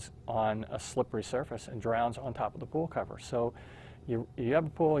 Child's on a slippery surface and drowns on top of the pool cover. So you have a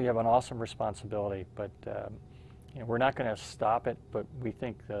pool, you have an awesome responsibility, but we're not going to stop it, but we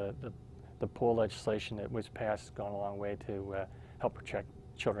think the pool legislation that was passed has gone a long way to help protect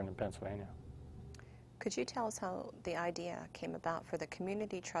children in Pennsylvania. Could you tell us how the idea came about for the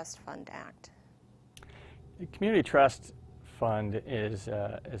Community Trust Fund Act? The Community Trust Fund is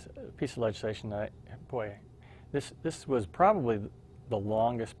a piece of legislation that, boy, this was probably the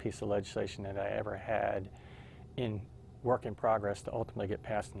longest piece of legislation that I ever had in work in progress to ultimately get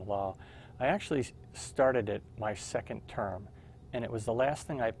passed into law. I actually started it my second term, and it was the last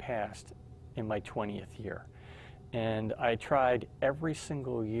thing I passed in my 20th year. And I tried every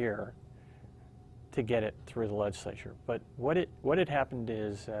single year to get it through the legislature. But what had happened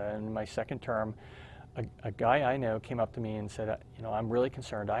is, in my second term, a guy I know came up to me and said, I'm really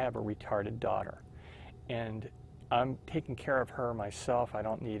concerned. I have a retarded daughter, and I'm taking care of her myself. I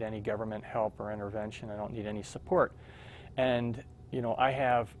don't need any government help or intervention. I don't need any support. And I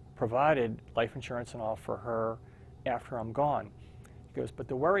have provided life insurance and all for her after I'm gone. He goes, but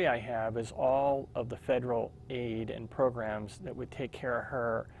the worry I have is all of the federal aid and programs that would take care of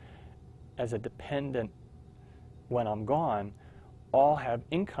her as a dependent when I'm gone all have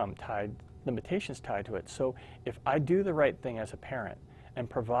income limitations tied to it. So if I do the right thing as a parent and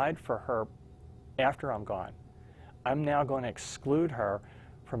provide for her after I'm gone, I'm now going to exclude her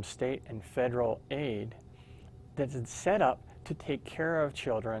from state and federal aid that's set up to take care of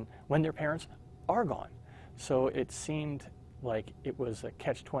children when their parents are gone. So it seemed like it was a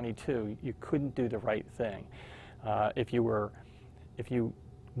catch-22. You couldn't do the right thing. If you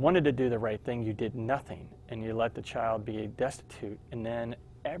wanted to do the right thing, you did nothing, and you let the child be destitute, and then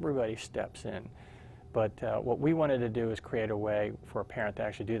everybody steps in. But what we wanted to do is create a way for a parent to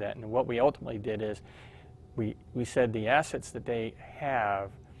actually do that. And what we ultimately did is we said the assets that they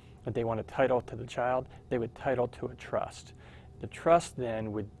have, that they want to title to the child, they would title to a trust. The trust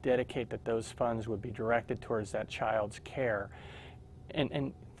then would dedicate that those funds would be directed towards that child's care,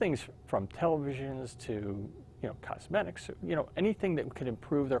 and things from televisions to cosmetics, anything that could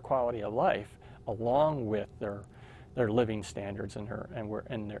improve their quality of life, along with their living standards and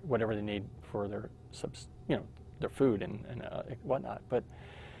whatever they need for their food and whatnot. But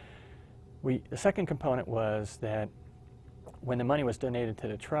the second component was that when the money was donated to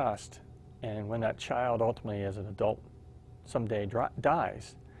the trust, and when that child ultimately as an adult someday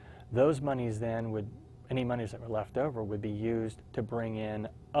dies, those monies then any monies that were left over would be used to bring in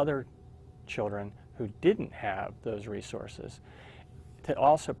other children who didn't have those resources, to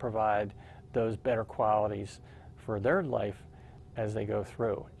also provide those better qualities for their life as they go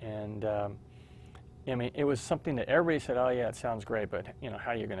through. And I mean, it was something that everybody said, oh yeah, it sounds great, but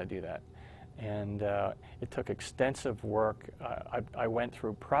how are you going to do that? And it took extensive work. I went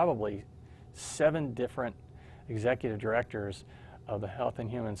through probably 7 different executive directors of the Health and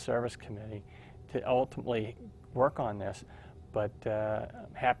Human Service Committee to ultimately work on this. But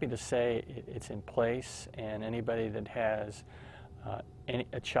I'm happy to say it's in place, and anybody that has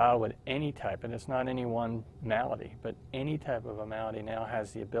a child with any type, and it's not any one malady, but any type of a malady now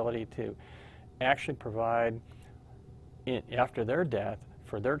has the ability to actually provide, after their death,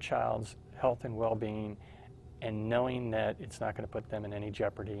 for their child's health and well-being, and knowing that it's not going to put them in any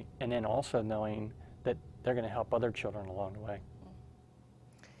jeopardy, and then also knowing that they're going to help other children along the way.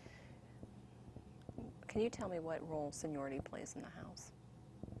 Can you tell me what role seniority plays in the house?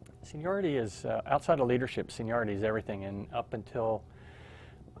 Seniority is, outside of leadership, seniority is everything, and up until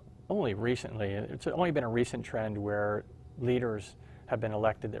only recently, it's only been a recent trend where leaders have been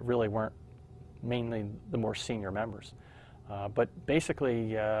elected that really weren't mainly the more senior members. But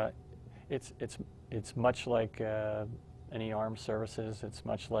basically, it's much like any armed services. It's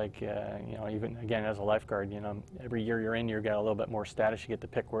much like, even again as a lifeguard, every year you're in, you get a little bit more status. You get to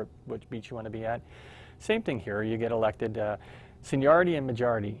pick which beach you want to be at. Same thing here. You get elected. Seniority and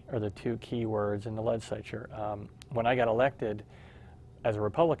majority are the 2 key words in the legislature. When I got elected as a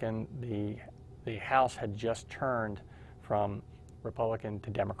Republican, the House had just turned from Republican to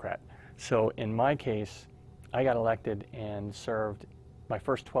Democrat. So in my case, I got elected and served my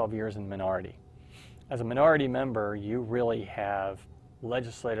first 12 years in minority. As a minority member, you really have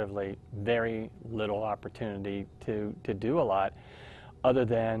legislatively very little opportunity to do a lot, other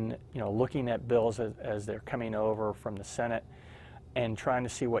than looking at bills as they're coming over from the Senate and trying to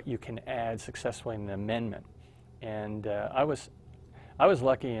see what you can add successfully in an amendment. And I was I was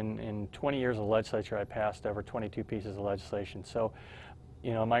lucky in 20 years of legislature, I passed over 22 pieces of legislation. So,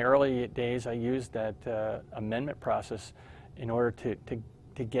 you know, in my early days, I used that amendment process in order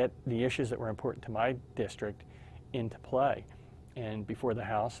to get the issues that were important to my district into play and before the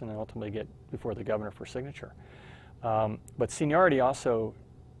House, and then ultimately get before the governor for signature. But seniority also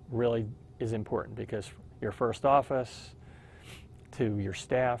really is important, because your first office, to your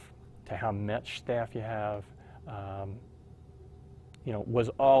staff, to how much staff you have, you know, was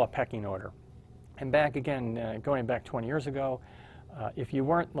all a pecking order. And back again, going back 20 years ago, if you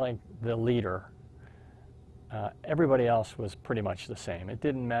weren't like the leader, everybody else was pretty much the same. It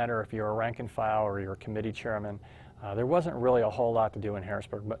didn't matter if you were a rank and file or you were a committee chairman. There wasn't really a whole lot to do in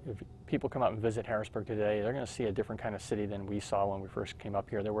Harrisburg, but if people come up and visit Harrisburg today, they're going to see a different kind of city than we saw when we first came up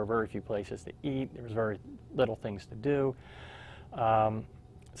here. There were very few places to eat. There was very little things to do. The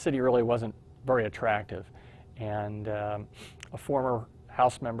city really wasn't very attractive. And a former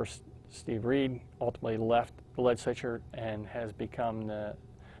House member, Steve Reed, ultimately left the legislature and has become the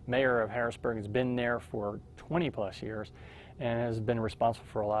mayor of Harrisburg. Has been there for 20 plus years and has been responsible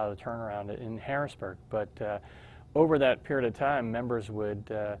for a lot of the turnaround in Harrisburg. But over that period of time, members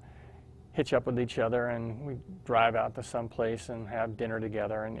would hitch up with each other, and we'd drive out to some place and have dinner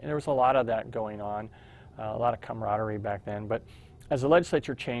together. And there was a lot of that going on, a lot of camaraderie back then. But as the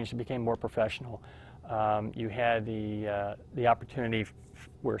legislature changed, it became more professional. You had the opportunity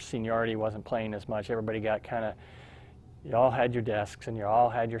where seniority wasn't playing as much. Everybody got kind of, you all had your desks and you all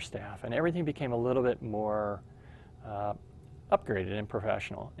had your staff, and everything became a little bit more upgraded and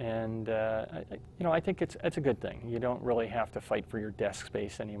professional. And you know, I think it's a good thing. You don't really have to fight for your desk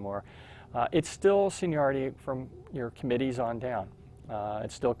space anymore. It's still seniority from your committees on down.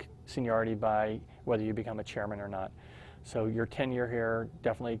 It's still seniority by whether you become a chairman or not. So your tenure here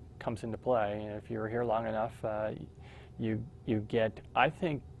definitely comes into play. And if you're here long enough, you get, I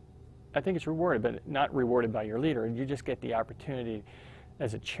think it's rewarded, but not rewarded by your leader. You just get the opportunity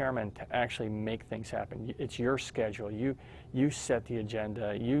as a chairman to actually make things happen. It's your schedule. You set the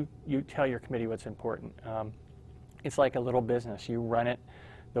agenda. You tell your committee what's important. It's like a little business. You run it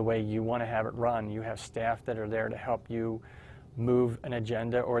the way you want to have it run. You have staff that are there to help you move an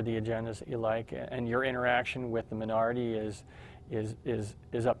agenda or the agendas that you like, and your interaction with the minority is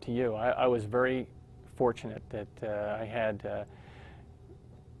up to you. I was very fortunate that I had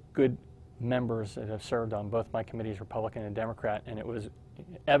good members that have served on both my committees, Republican and Democrat, and it was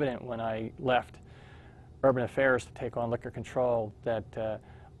evident when I left Urban Affairs to take on liquor control that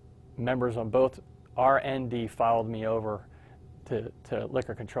members on both R and D followed me over to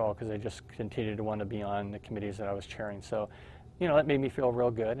liquor control because they just continued to want to be on the committees that I was chairing. So, you know, that made me feel real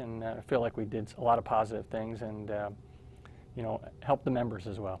good, and I feel like we did a lot of positive things and, you know, helped the members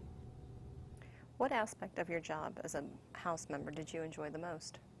as well. What aspect of your job as a House member did you enjoy the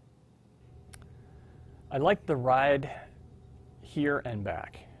most? I liked the ride here and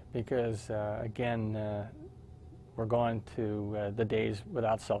back because, again, we're going to the days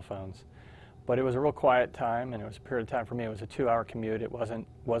without cell phones. But it was a real quiet time, and it was a period of time for me. It was a 2-hour commute. It wasn't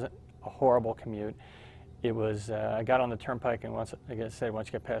a horrible commute. It was, I got on the turnpike, and once, like I said, once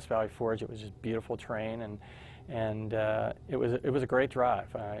you get past Valley Forge, it was just beautiful terrain, and it was a great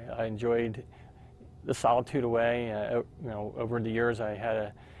drive. I enjoyed the solitude away. You know, over the years, I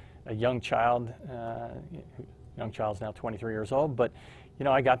had a young child. Young child's now 23 years old, but you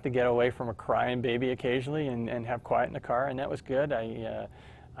know, I got to get away from a crying baby occasionally and have quiet in the car, and that was good.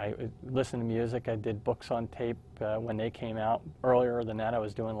 I listened to music. I did books on tape when they came out. Earlier than that, I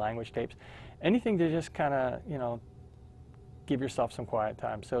was doing language tapes. Anything to just kind of, you know, give yourself some quiet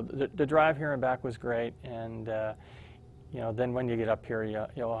time. So the drive here and back was great, and you know, then when you get up here,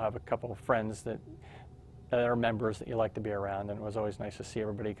 you'll have a couple of friends that are members that you like to be around, and it was always nice to see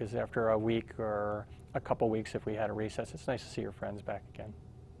everybody because after a week or a couple weeks, if we had a recess, it's nice to see your friends back again.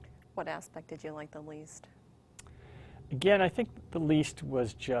 What aspect did you like the least? Again, I think the least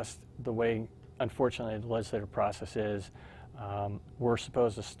was just the way, unfortunately, the legislative process is. We're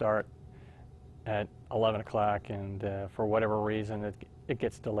supposed to start at 11 o'clock, and for whatever reason, it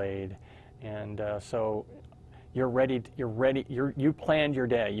gets delayed. And so you're ready. You planned your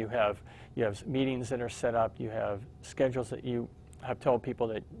day. You have meetings that are set up. You have schedules that you have told people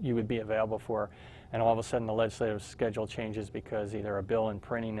that you would be available for. And all of a sudden the legislative schedule changes because either a bill in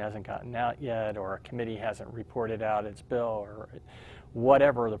printing hasn't gotten out yet, or a committee hasn't reported out its bill, or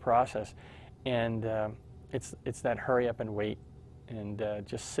whatever the process. And it's that hurry up and wait, and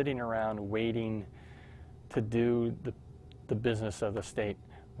just sitting around waiting to do the business of the state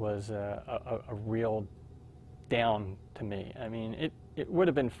was a real down to me. I mean, it would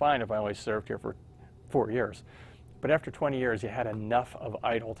have been fine if I only served here for 4 years, But after 20 years, you had enough of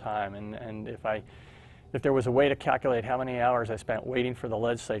idle time, and if there was a way to calculate how many hours I spent waiting for the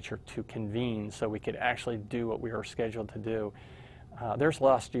legislature to convene so we could actually do what we were scheduled to do, there's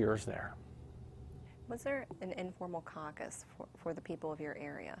lost years there. Was there an informal caucus for the people of your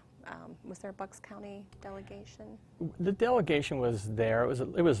area? Was there a Bucks County delegation? The delegation was there.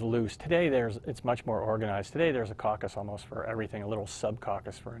 It was loose. Today it's much more organized. Today there's a caucus almost for everything, a little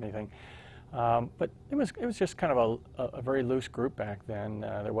sub-caucus for anything. But it was just kind of a very loose group back then.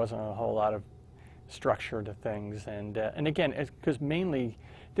 There wasn't a whole lot of structure to things, and again, because mainly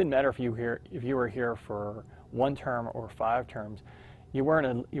it didn't matter if you were here for 1 term or 5 terms. You weren't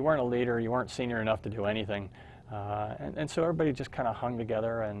a leader. You weren't senior enough to do anything, and so everybody just kind of hung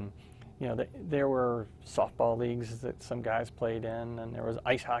together. And you know, there were softball leagues that some guys played in, and there was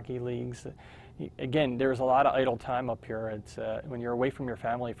ice hockey leagues. Again, there's a lot of idle time up here. It's when you're away from your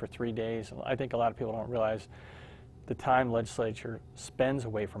family for 3 days. I think a lot of people don't realize the time legislature spends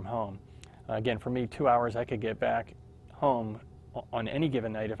away from home. Again, for me, 2 hours I could get back home on any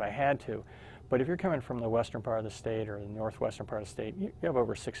given night if I had to. But if you're coming from the western part of the state or the northwestern part of the state, you have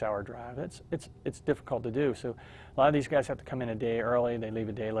over a 6-hour drive. It's difficult to do. So a lot of these guys have to come in a day early. They leave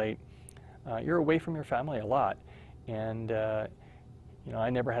a day late. You're away from your family a lot, and you know, I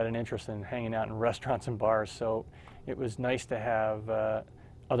never had an interest in hanging out in restaurants and bars. So it was nice to have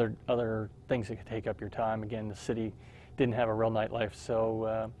other things that could take up your time. Again, the city didn't have a real nightlife,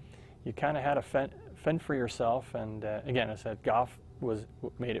 so you kind of had to fend for yourself. And again, I said golf was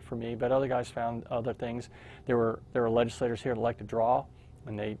what made it for me, but other guys found other things. There were legislators here that liked to draw,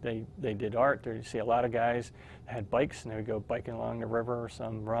 and they did art. There you see a lot of guys that had bikes, and they would go biking along the river or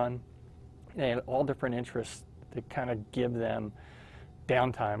some run. They had all different interests that kind of give them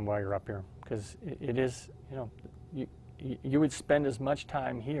downtime while you're up here, because it is, you know, you would spend as much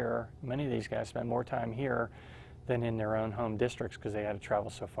time here. Many of these guys spend more time here than in their own home districts because they had to travel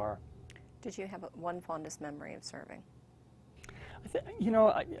so far. Did you have one fondest memory of serving? You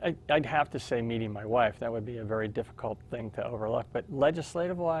know, I'd have to say meeting my wife. That would be a very difficult thing to overlook. But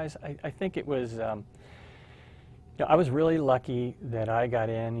legislative-wise, I think it was, you know, I was really lucky that I got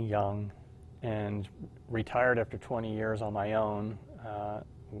in young and retired after 20 years on my own,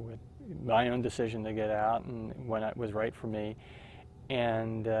 with my own decision to get out and when it was right for me,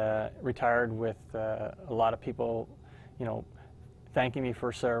 and retired with a lot of people, you know, thanking me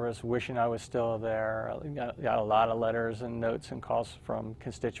for service, wishing I was still there. I got a lot of letters and notes and calls from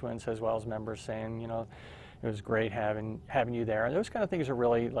constituents as well as members saying, you know, it was great having you there. And those kind of things are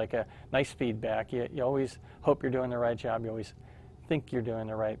really like a nice feedback. You always hope you're doing the right job. You always think you're doing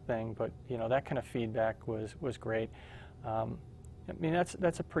the right thing. But you know, that kind of feedback was great. I mean,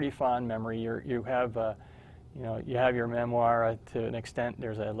 that's a pretty fond memory. You have you know, you have your memoir to an extent.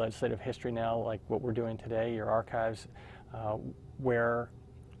 There's a legislative history now, like what we're doing today. Your archives, where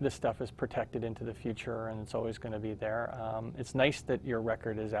this stuff is protected into the future, and it's always going to be there. It's nice that your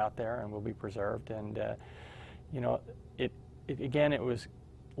record is out there and will be preserved. And you know, again, it was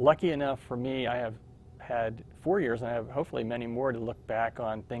lucky enough for me. I have had 4 years, and I have hopefully many more to look back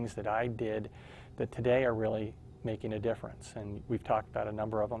on things that I did that today are really making a difference. And we've talked about a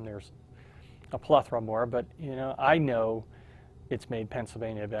number of them. There's a plethora more, but you know, I know it's made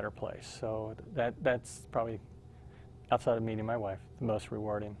Pennsylvania a better place. So that's probably, outside of meeting my wife, the most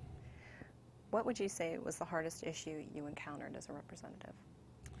rewarding. What would you say was the hardest issue you encountered as a representative?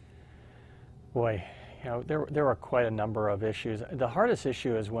 Boy, you know, there were quite a number of issues. The hardest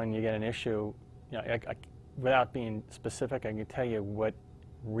issue is when you get an issue, you know, without being specific, I can tell you what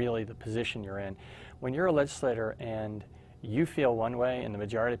really the position you're in. When you're a legislator and you feel one way and the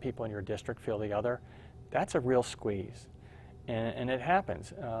majority of people in your district feel the other, that's a real squeeze. And it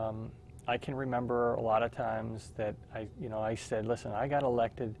happens. I can remember a lot of times that I said, listen, I got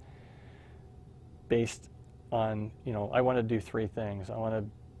elected based on, you know, I want to do 3 things.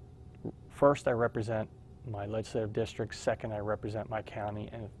 First, I represent my legislative district. Second, I represent my county.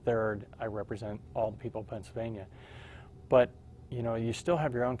 And third, I represent all the people of Pennsylvania. But, you know, you still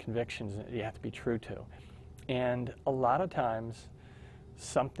have your own convictions that you have to be true to. And a lot of times,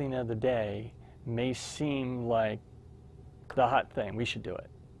 something of the day may seem like the hot thing. We should do it.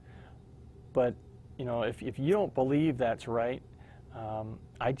 But, you know, if you don't believe that's right,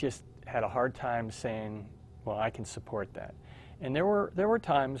 I just had a hard time saying, well, I can support that. And there were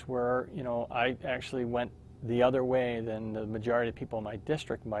times where, you know, I actually went the other way than the majority of people in my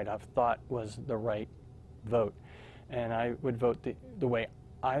district might have thought was the right vote. And I would vote the way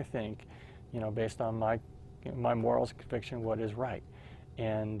I think, you know, based on my morals and conviction, what is right.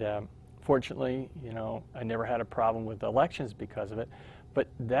 And fortunately, you know, I never had a problem with elections because of it. But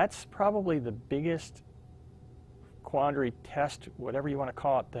that's probably the biggest quandary, test, whatever you want to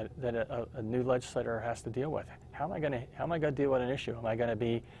call it, that a new legislator has to deal with. How am I going to deal with an issue? Am I going to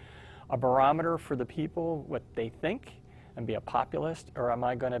be a barometer for the people, what they think, and be a populist, or am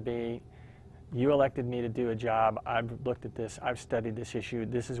I going to be, you elected me to do a job, I've looked at this, I've studied this issue,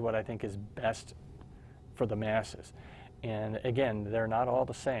 this is what I think is best for the masses. And again, they're not all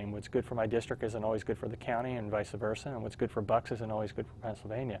the same. What's good for my district isn't always good for the county, and vice versa, and what's good for Bucks isn't always good for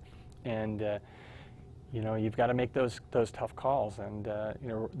Pennsylvania. And you know, you've got to make those tough calls. And you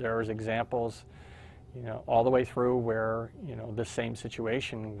know, there's examples, you know, all the way through where, you know, the same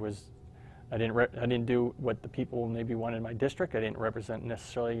situation was, I didn't do what the people maybe wanted in my district. I didn't represent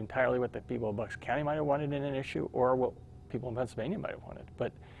necessarily entirely what the people of Bucks County might have wanted in an issue, or what people in Pennsylvania might have wanted.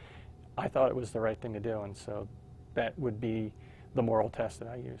 But I thought it was the right thing to do, and so that would be the moral test that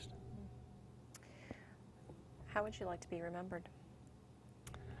I used. How would you like to be remembered?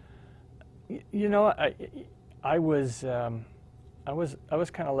 You know, I was kind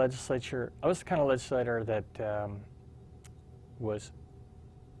of legislator. I was the kind of legislator that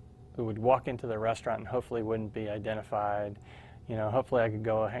who would walk into the restaurant and hopefully wouldn't be identified. You know, hopefully I could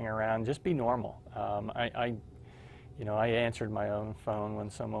go hang around, just be normal. You know, I answered my own phone when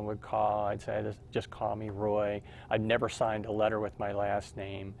someone would call. I'd say, just call me Roy. I'd never signed a letter with my last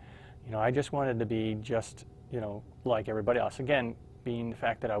name. You know, I just wanted to be just, you know, like everybody else. Again, being the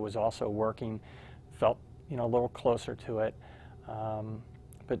fact that I was also working, felt, you know, a little closer to it.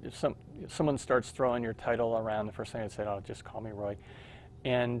 But if someone starts throwing your title around, the first thing I'd say, oh, just call me Roy.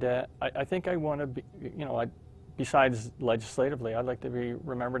 And I think I want to be, you know, besides legislatively, I'd like to be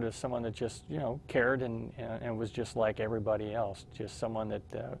remembered as someone that just, you know, cared and was just like everybody else. Just someone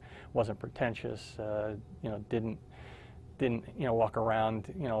that wasn't pretentious, you know, didn't you know, walk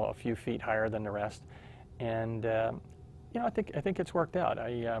around, you know, a few feet higher than the rest. And you know, I think it's worked out.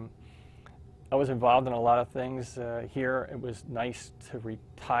 I was involved in a lot of things here. It was nice to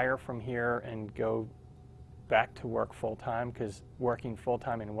retire from here and go back to work full-time, because working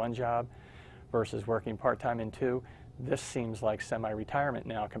full-time in one job versus working part-time in two, this seems like semi-retirement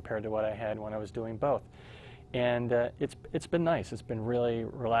now compared to what I had when I was doing both. And it's been nice. It's been really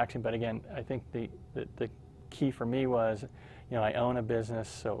relaxing. But again, I think the key for me was, you know, I own a business,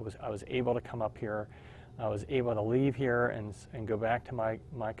 so I was able to come up here. I was able to leave here and go back to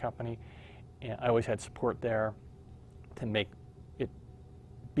my company. And I always had support there to make it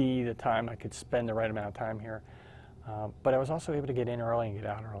be the time I could spend the right amount of time here. But I was also able to get in early and get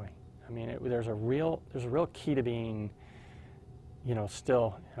out early. I mean, there's a real key to being, you know,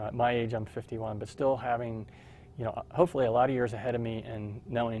 still, at my age, I'm 51, but still having, you know, hopefully a lot of years ahead of me, and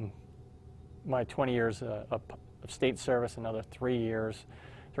knowing my 20 years of state service, another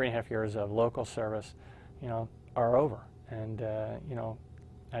 3.5 years of local service, you know, are over. And, you know,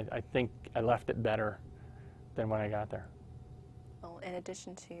 I think I left it better than when I got there. Well, in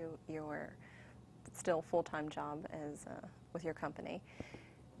addition to your still full-time job as with your company,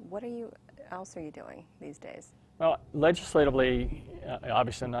 what else are you doing these days? Well, legislatively,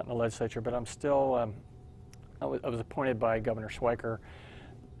 obviously I'm not in the legislature, but I'm still, I was appointed by Governor Schweiker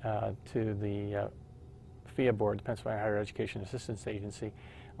to the FIA board, the Pennsylvania Higher Education Assistance Agency.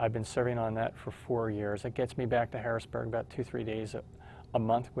 I've been serving on that for 4 years. It gets me back to Harrisburg about 2-3 days a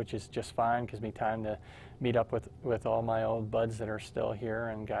month, which is just fine. Gives me time to meet up with all my old buds that are still here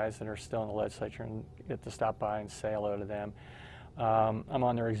and guys that are still in the legislature, and get to stop by and say hello to them. I'm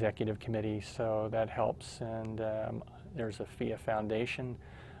on their executive committee, so that helps, and there's a FIA Foundation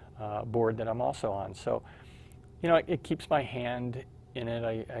board that I'm also on. So, you know, it keeps my hand in it.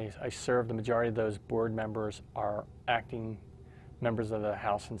 I serve. The majority of those board members are acting members of the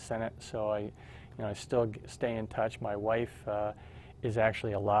House and Senate, so I still stay in touch. My wife is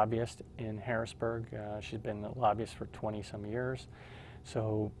actually a lobbyist in Harrisburg. She's been a lobbyist for 20-some years.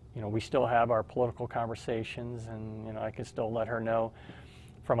 So, you know, we still have our political conversations, and, you know, I can still let her know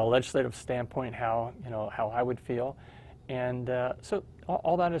from a legislative standpoint how I would feel. And so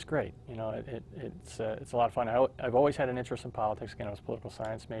all that is great. You know, it's a lot of fun. I've always had an interest in politics. Again, I was a political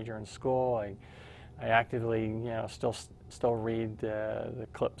science major in school. I actively, you know, still read the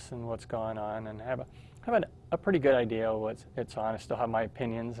clips and what's going on, and have a pretty good idea of what's on. I still have my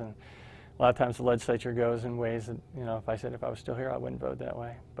opinions, and a lot of times the legislature goes in ways that, you know, if I was still here, I wouldn't vote that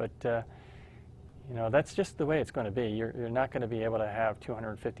way. But you know, that's just the way it's going to be. You're not going to be able to have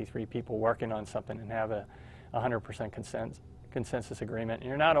 253 people working on something and have a 100% consensus agreement. And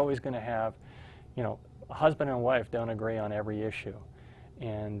you're not always going to have, you know, a husband and wife don't agree on every issue,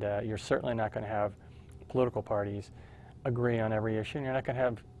 and you're certainly not going to have political parties agree on every issue, and you're not going to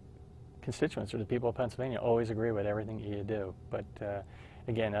have constituents or the people of Pennsylvania always agree with everything you do. But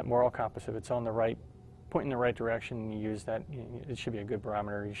again, that moral compass, if it's on the right point in the right direction, you use that, it should be a good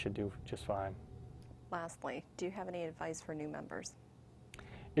barometer. You should do just fine. Lastly, do you have any advice for new members?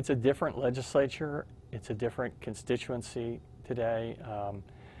 It's a different legislature. It's a different constituency today.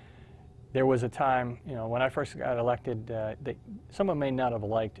 There was a time, when I first got elected, someone may not have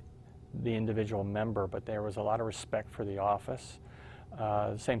liked the individual member, but there was a lot of respect for the office.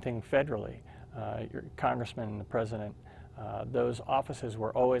 Same thing federally. Your congressman and the president, those offices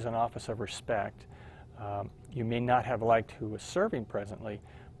were always an office of respect. You may not have liked who was serving presently,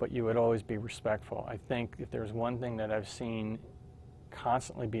 but you would always be respectful. I think if there's one thing that I've seen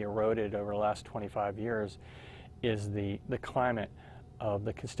constantly be eroded over the last 25 years is the climate of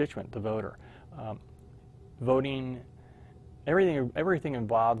the constituent, the voter. Voting, everything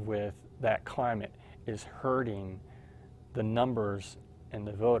involved with that climate is hurting the numbers and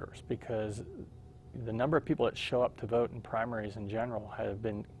the voters, because the number of people that show up to vote in primaries in general have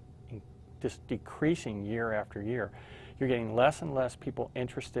been just decreasing year after year. You're getting less and less people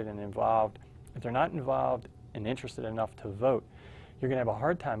interested and involved. If they're not involved and interested enough to vote, you're going to have a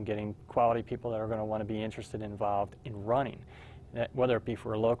hard time getting quality people that are going to want to be interested and involved in running, whether it be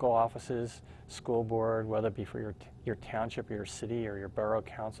for local offices, school board, whether it be for your township or your city or your borough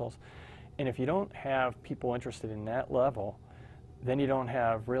councils. And if you don't have people interested in that level, then you don't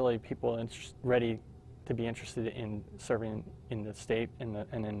have really people ready to be interested in serving in the state and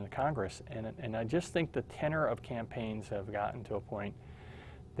in the Congress. And I just think the tenor of campaigns have gotten to a point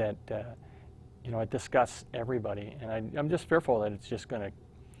that it disgusts everybody. And I'm just fearful that it's just going to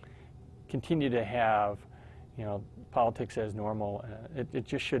continue to have, politics as normal. It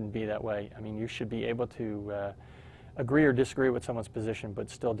just shouldn't be that way. I mean, you should be able to agree or disagree with someone's position, but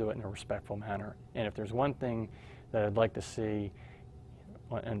still do it in a respectful manner. And if there's one thing that I'd like to see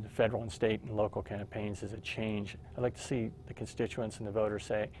in the federal and state and local campaigns is a change, I'd like to see the constituents and the voters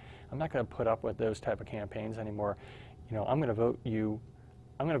say, I'm not going to put up with those type of campaigns anymore. I'm going to vote you.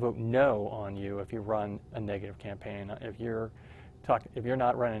 I'm going to vote no on you if you run a negative campaign. If you're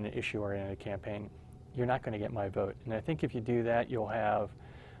not running an issue-oriented campaign, you're not going to get my vote. And I think if you do that, you'll have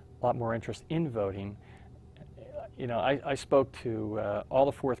a lot more interest in voting. I spoke to all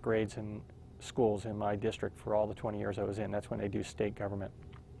the fourth grades in schools in my district for all the 20 years I was in. That's when they do state government.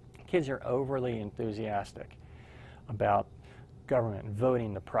 Kids are overly enthusiastic about government and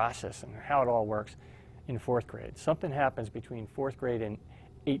voting, the process, and how it all works in fourth grade. Something happens between fourth grade and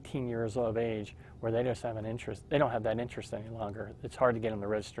 18 years of age where they just have an interest. They don't have that interest any longer. It's hard to get them to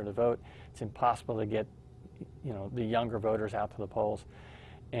register to vote. It's impossible to get, the younger voters out to the polls.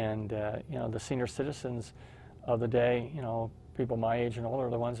 And, the senior citizens of the day, people my age and older are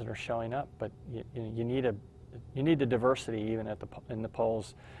the ones that are showing up. But you need the diversity even in the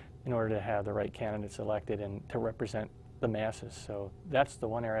polls in order to have the right candidates elected and to represent the masses. So that's the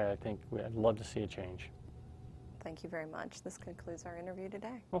one area I think I'd love to see a change. Thank you very much. This concludes our interview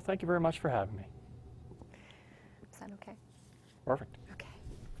today. Well, thank you very much for having me. Is that okay? Perfect. Okay.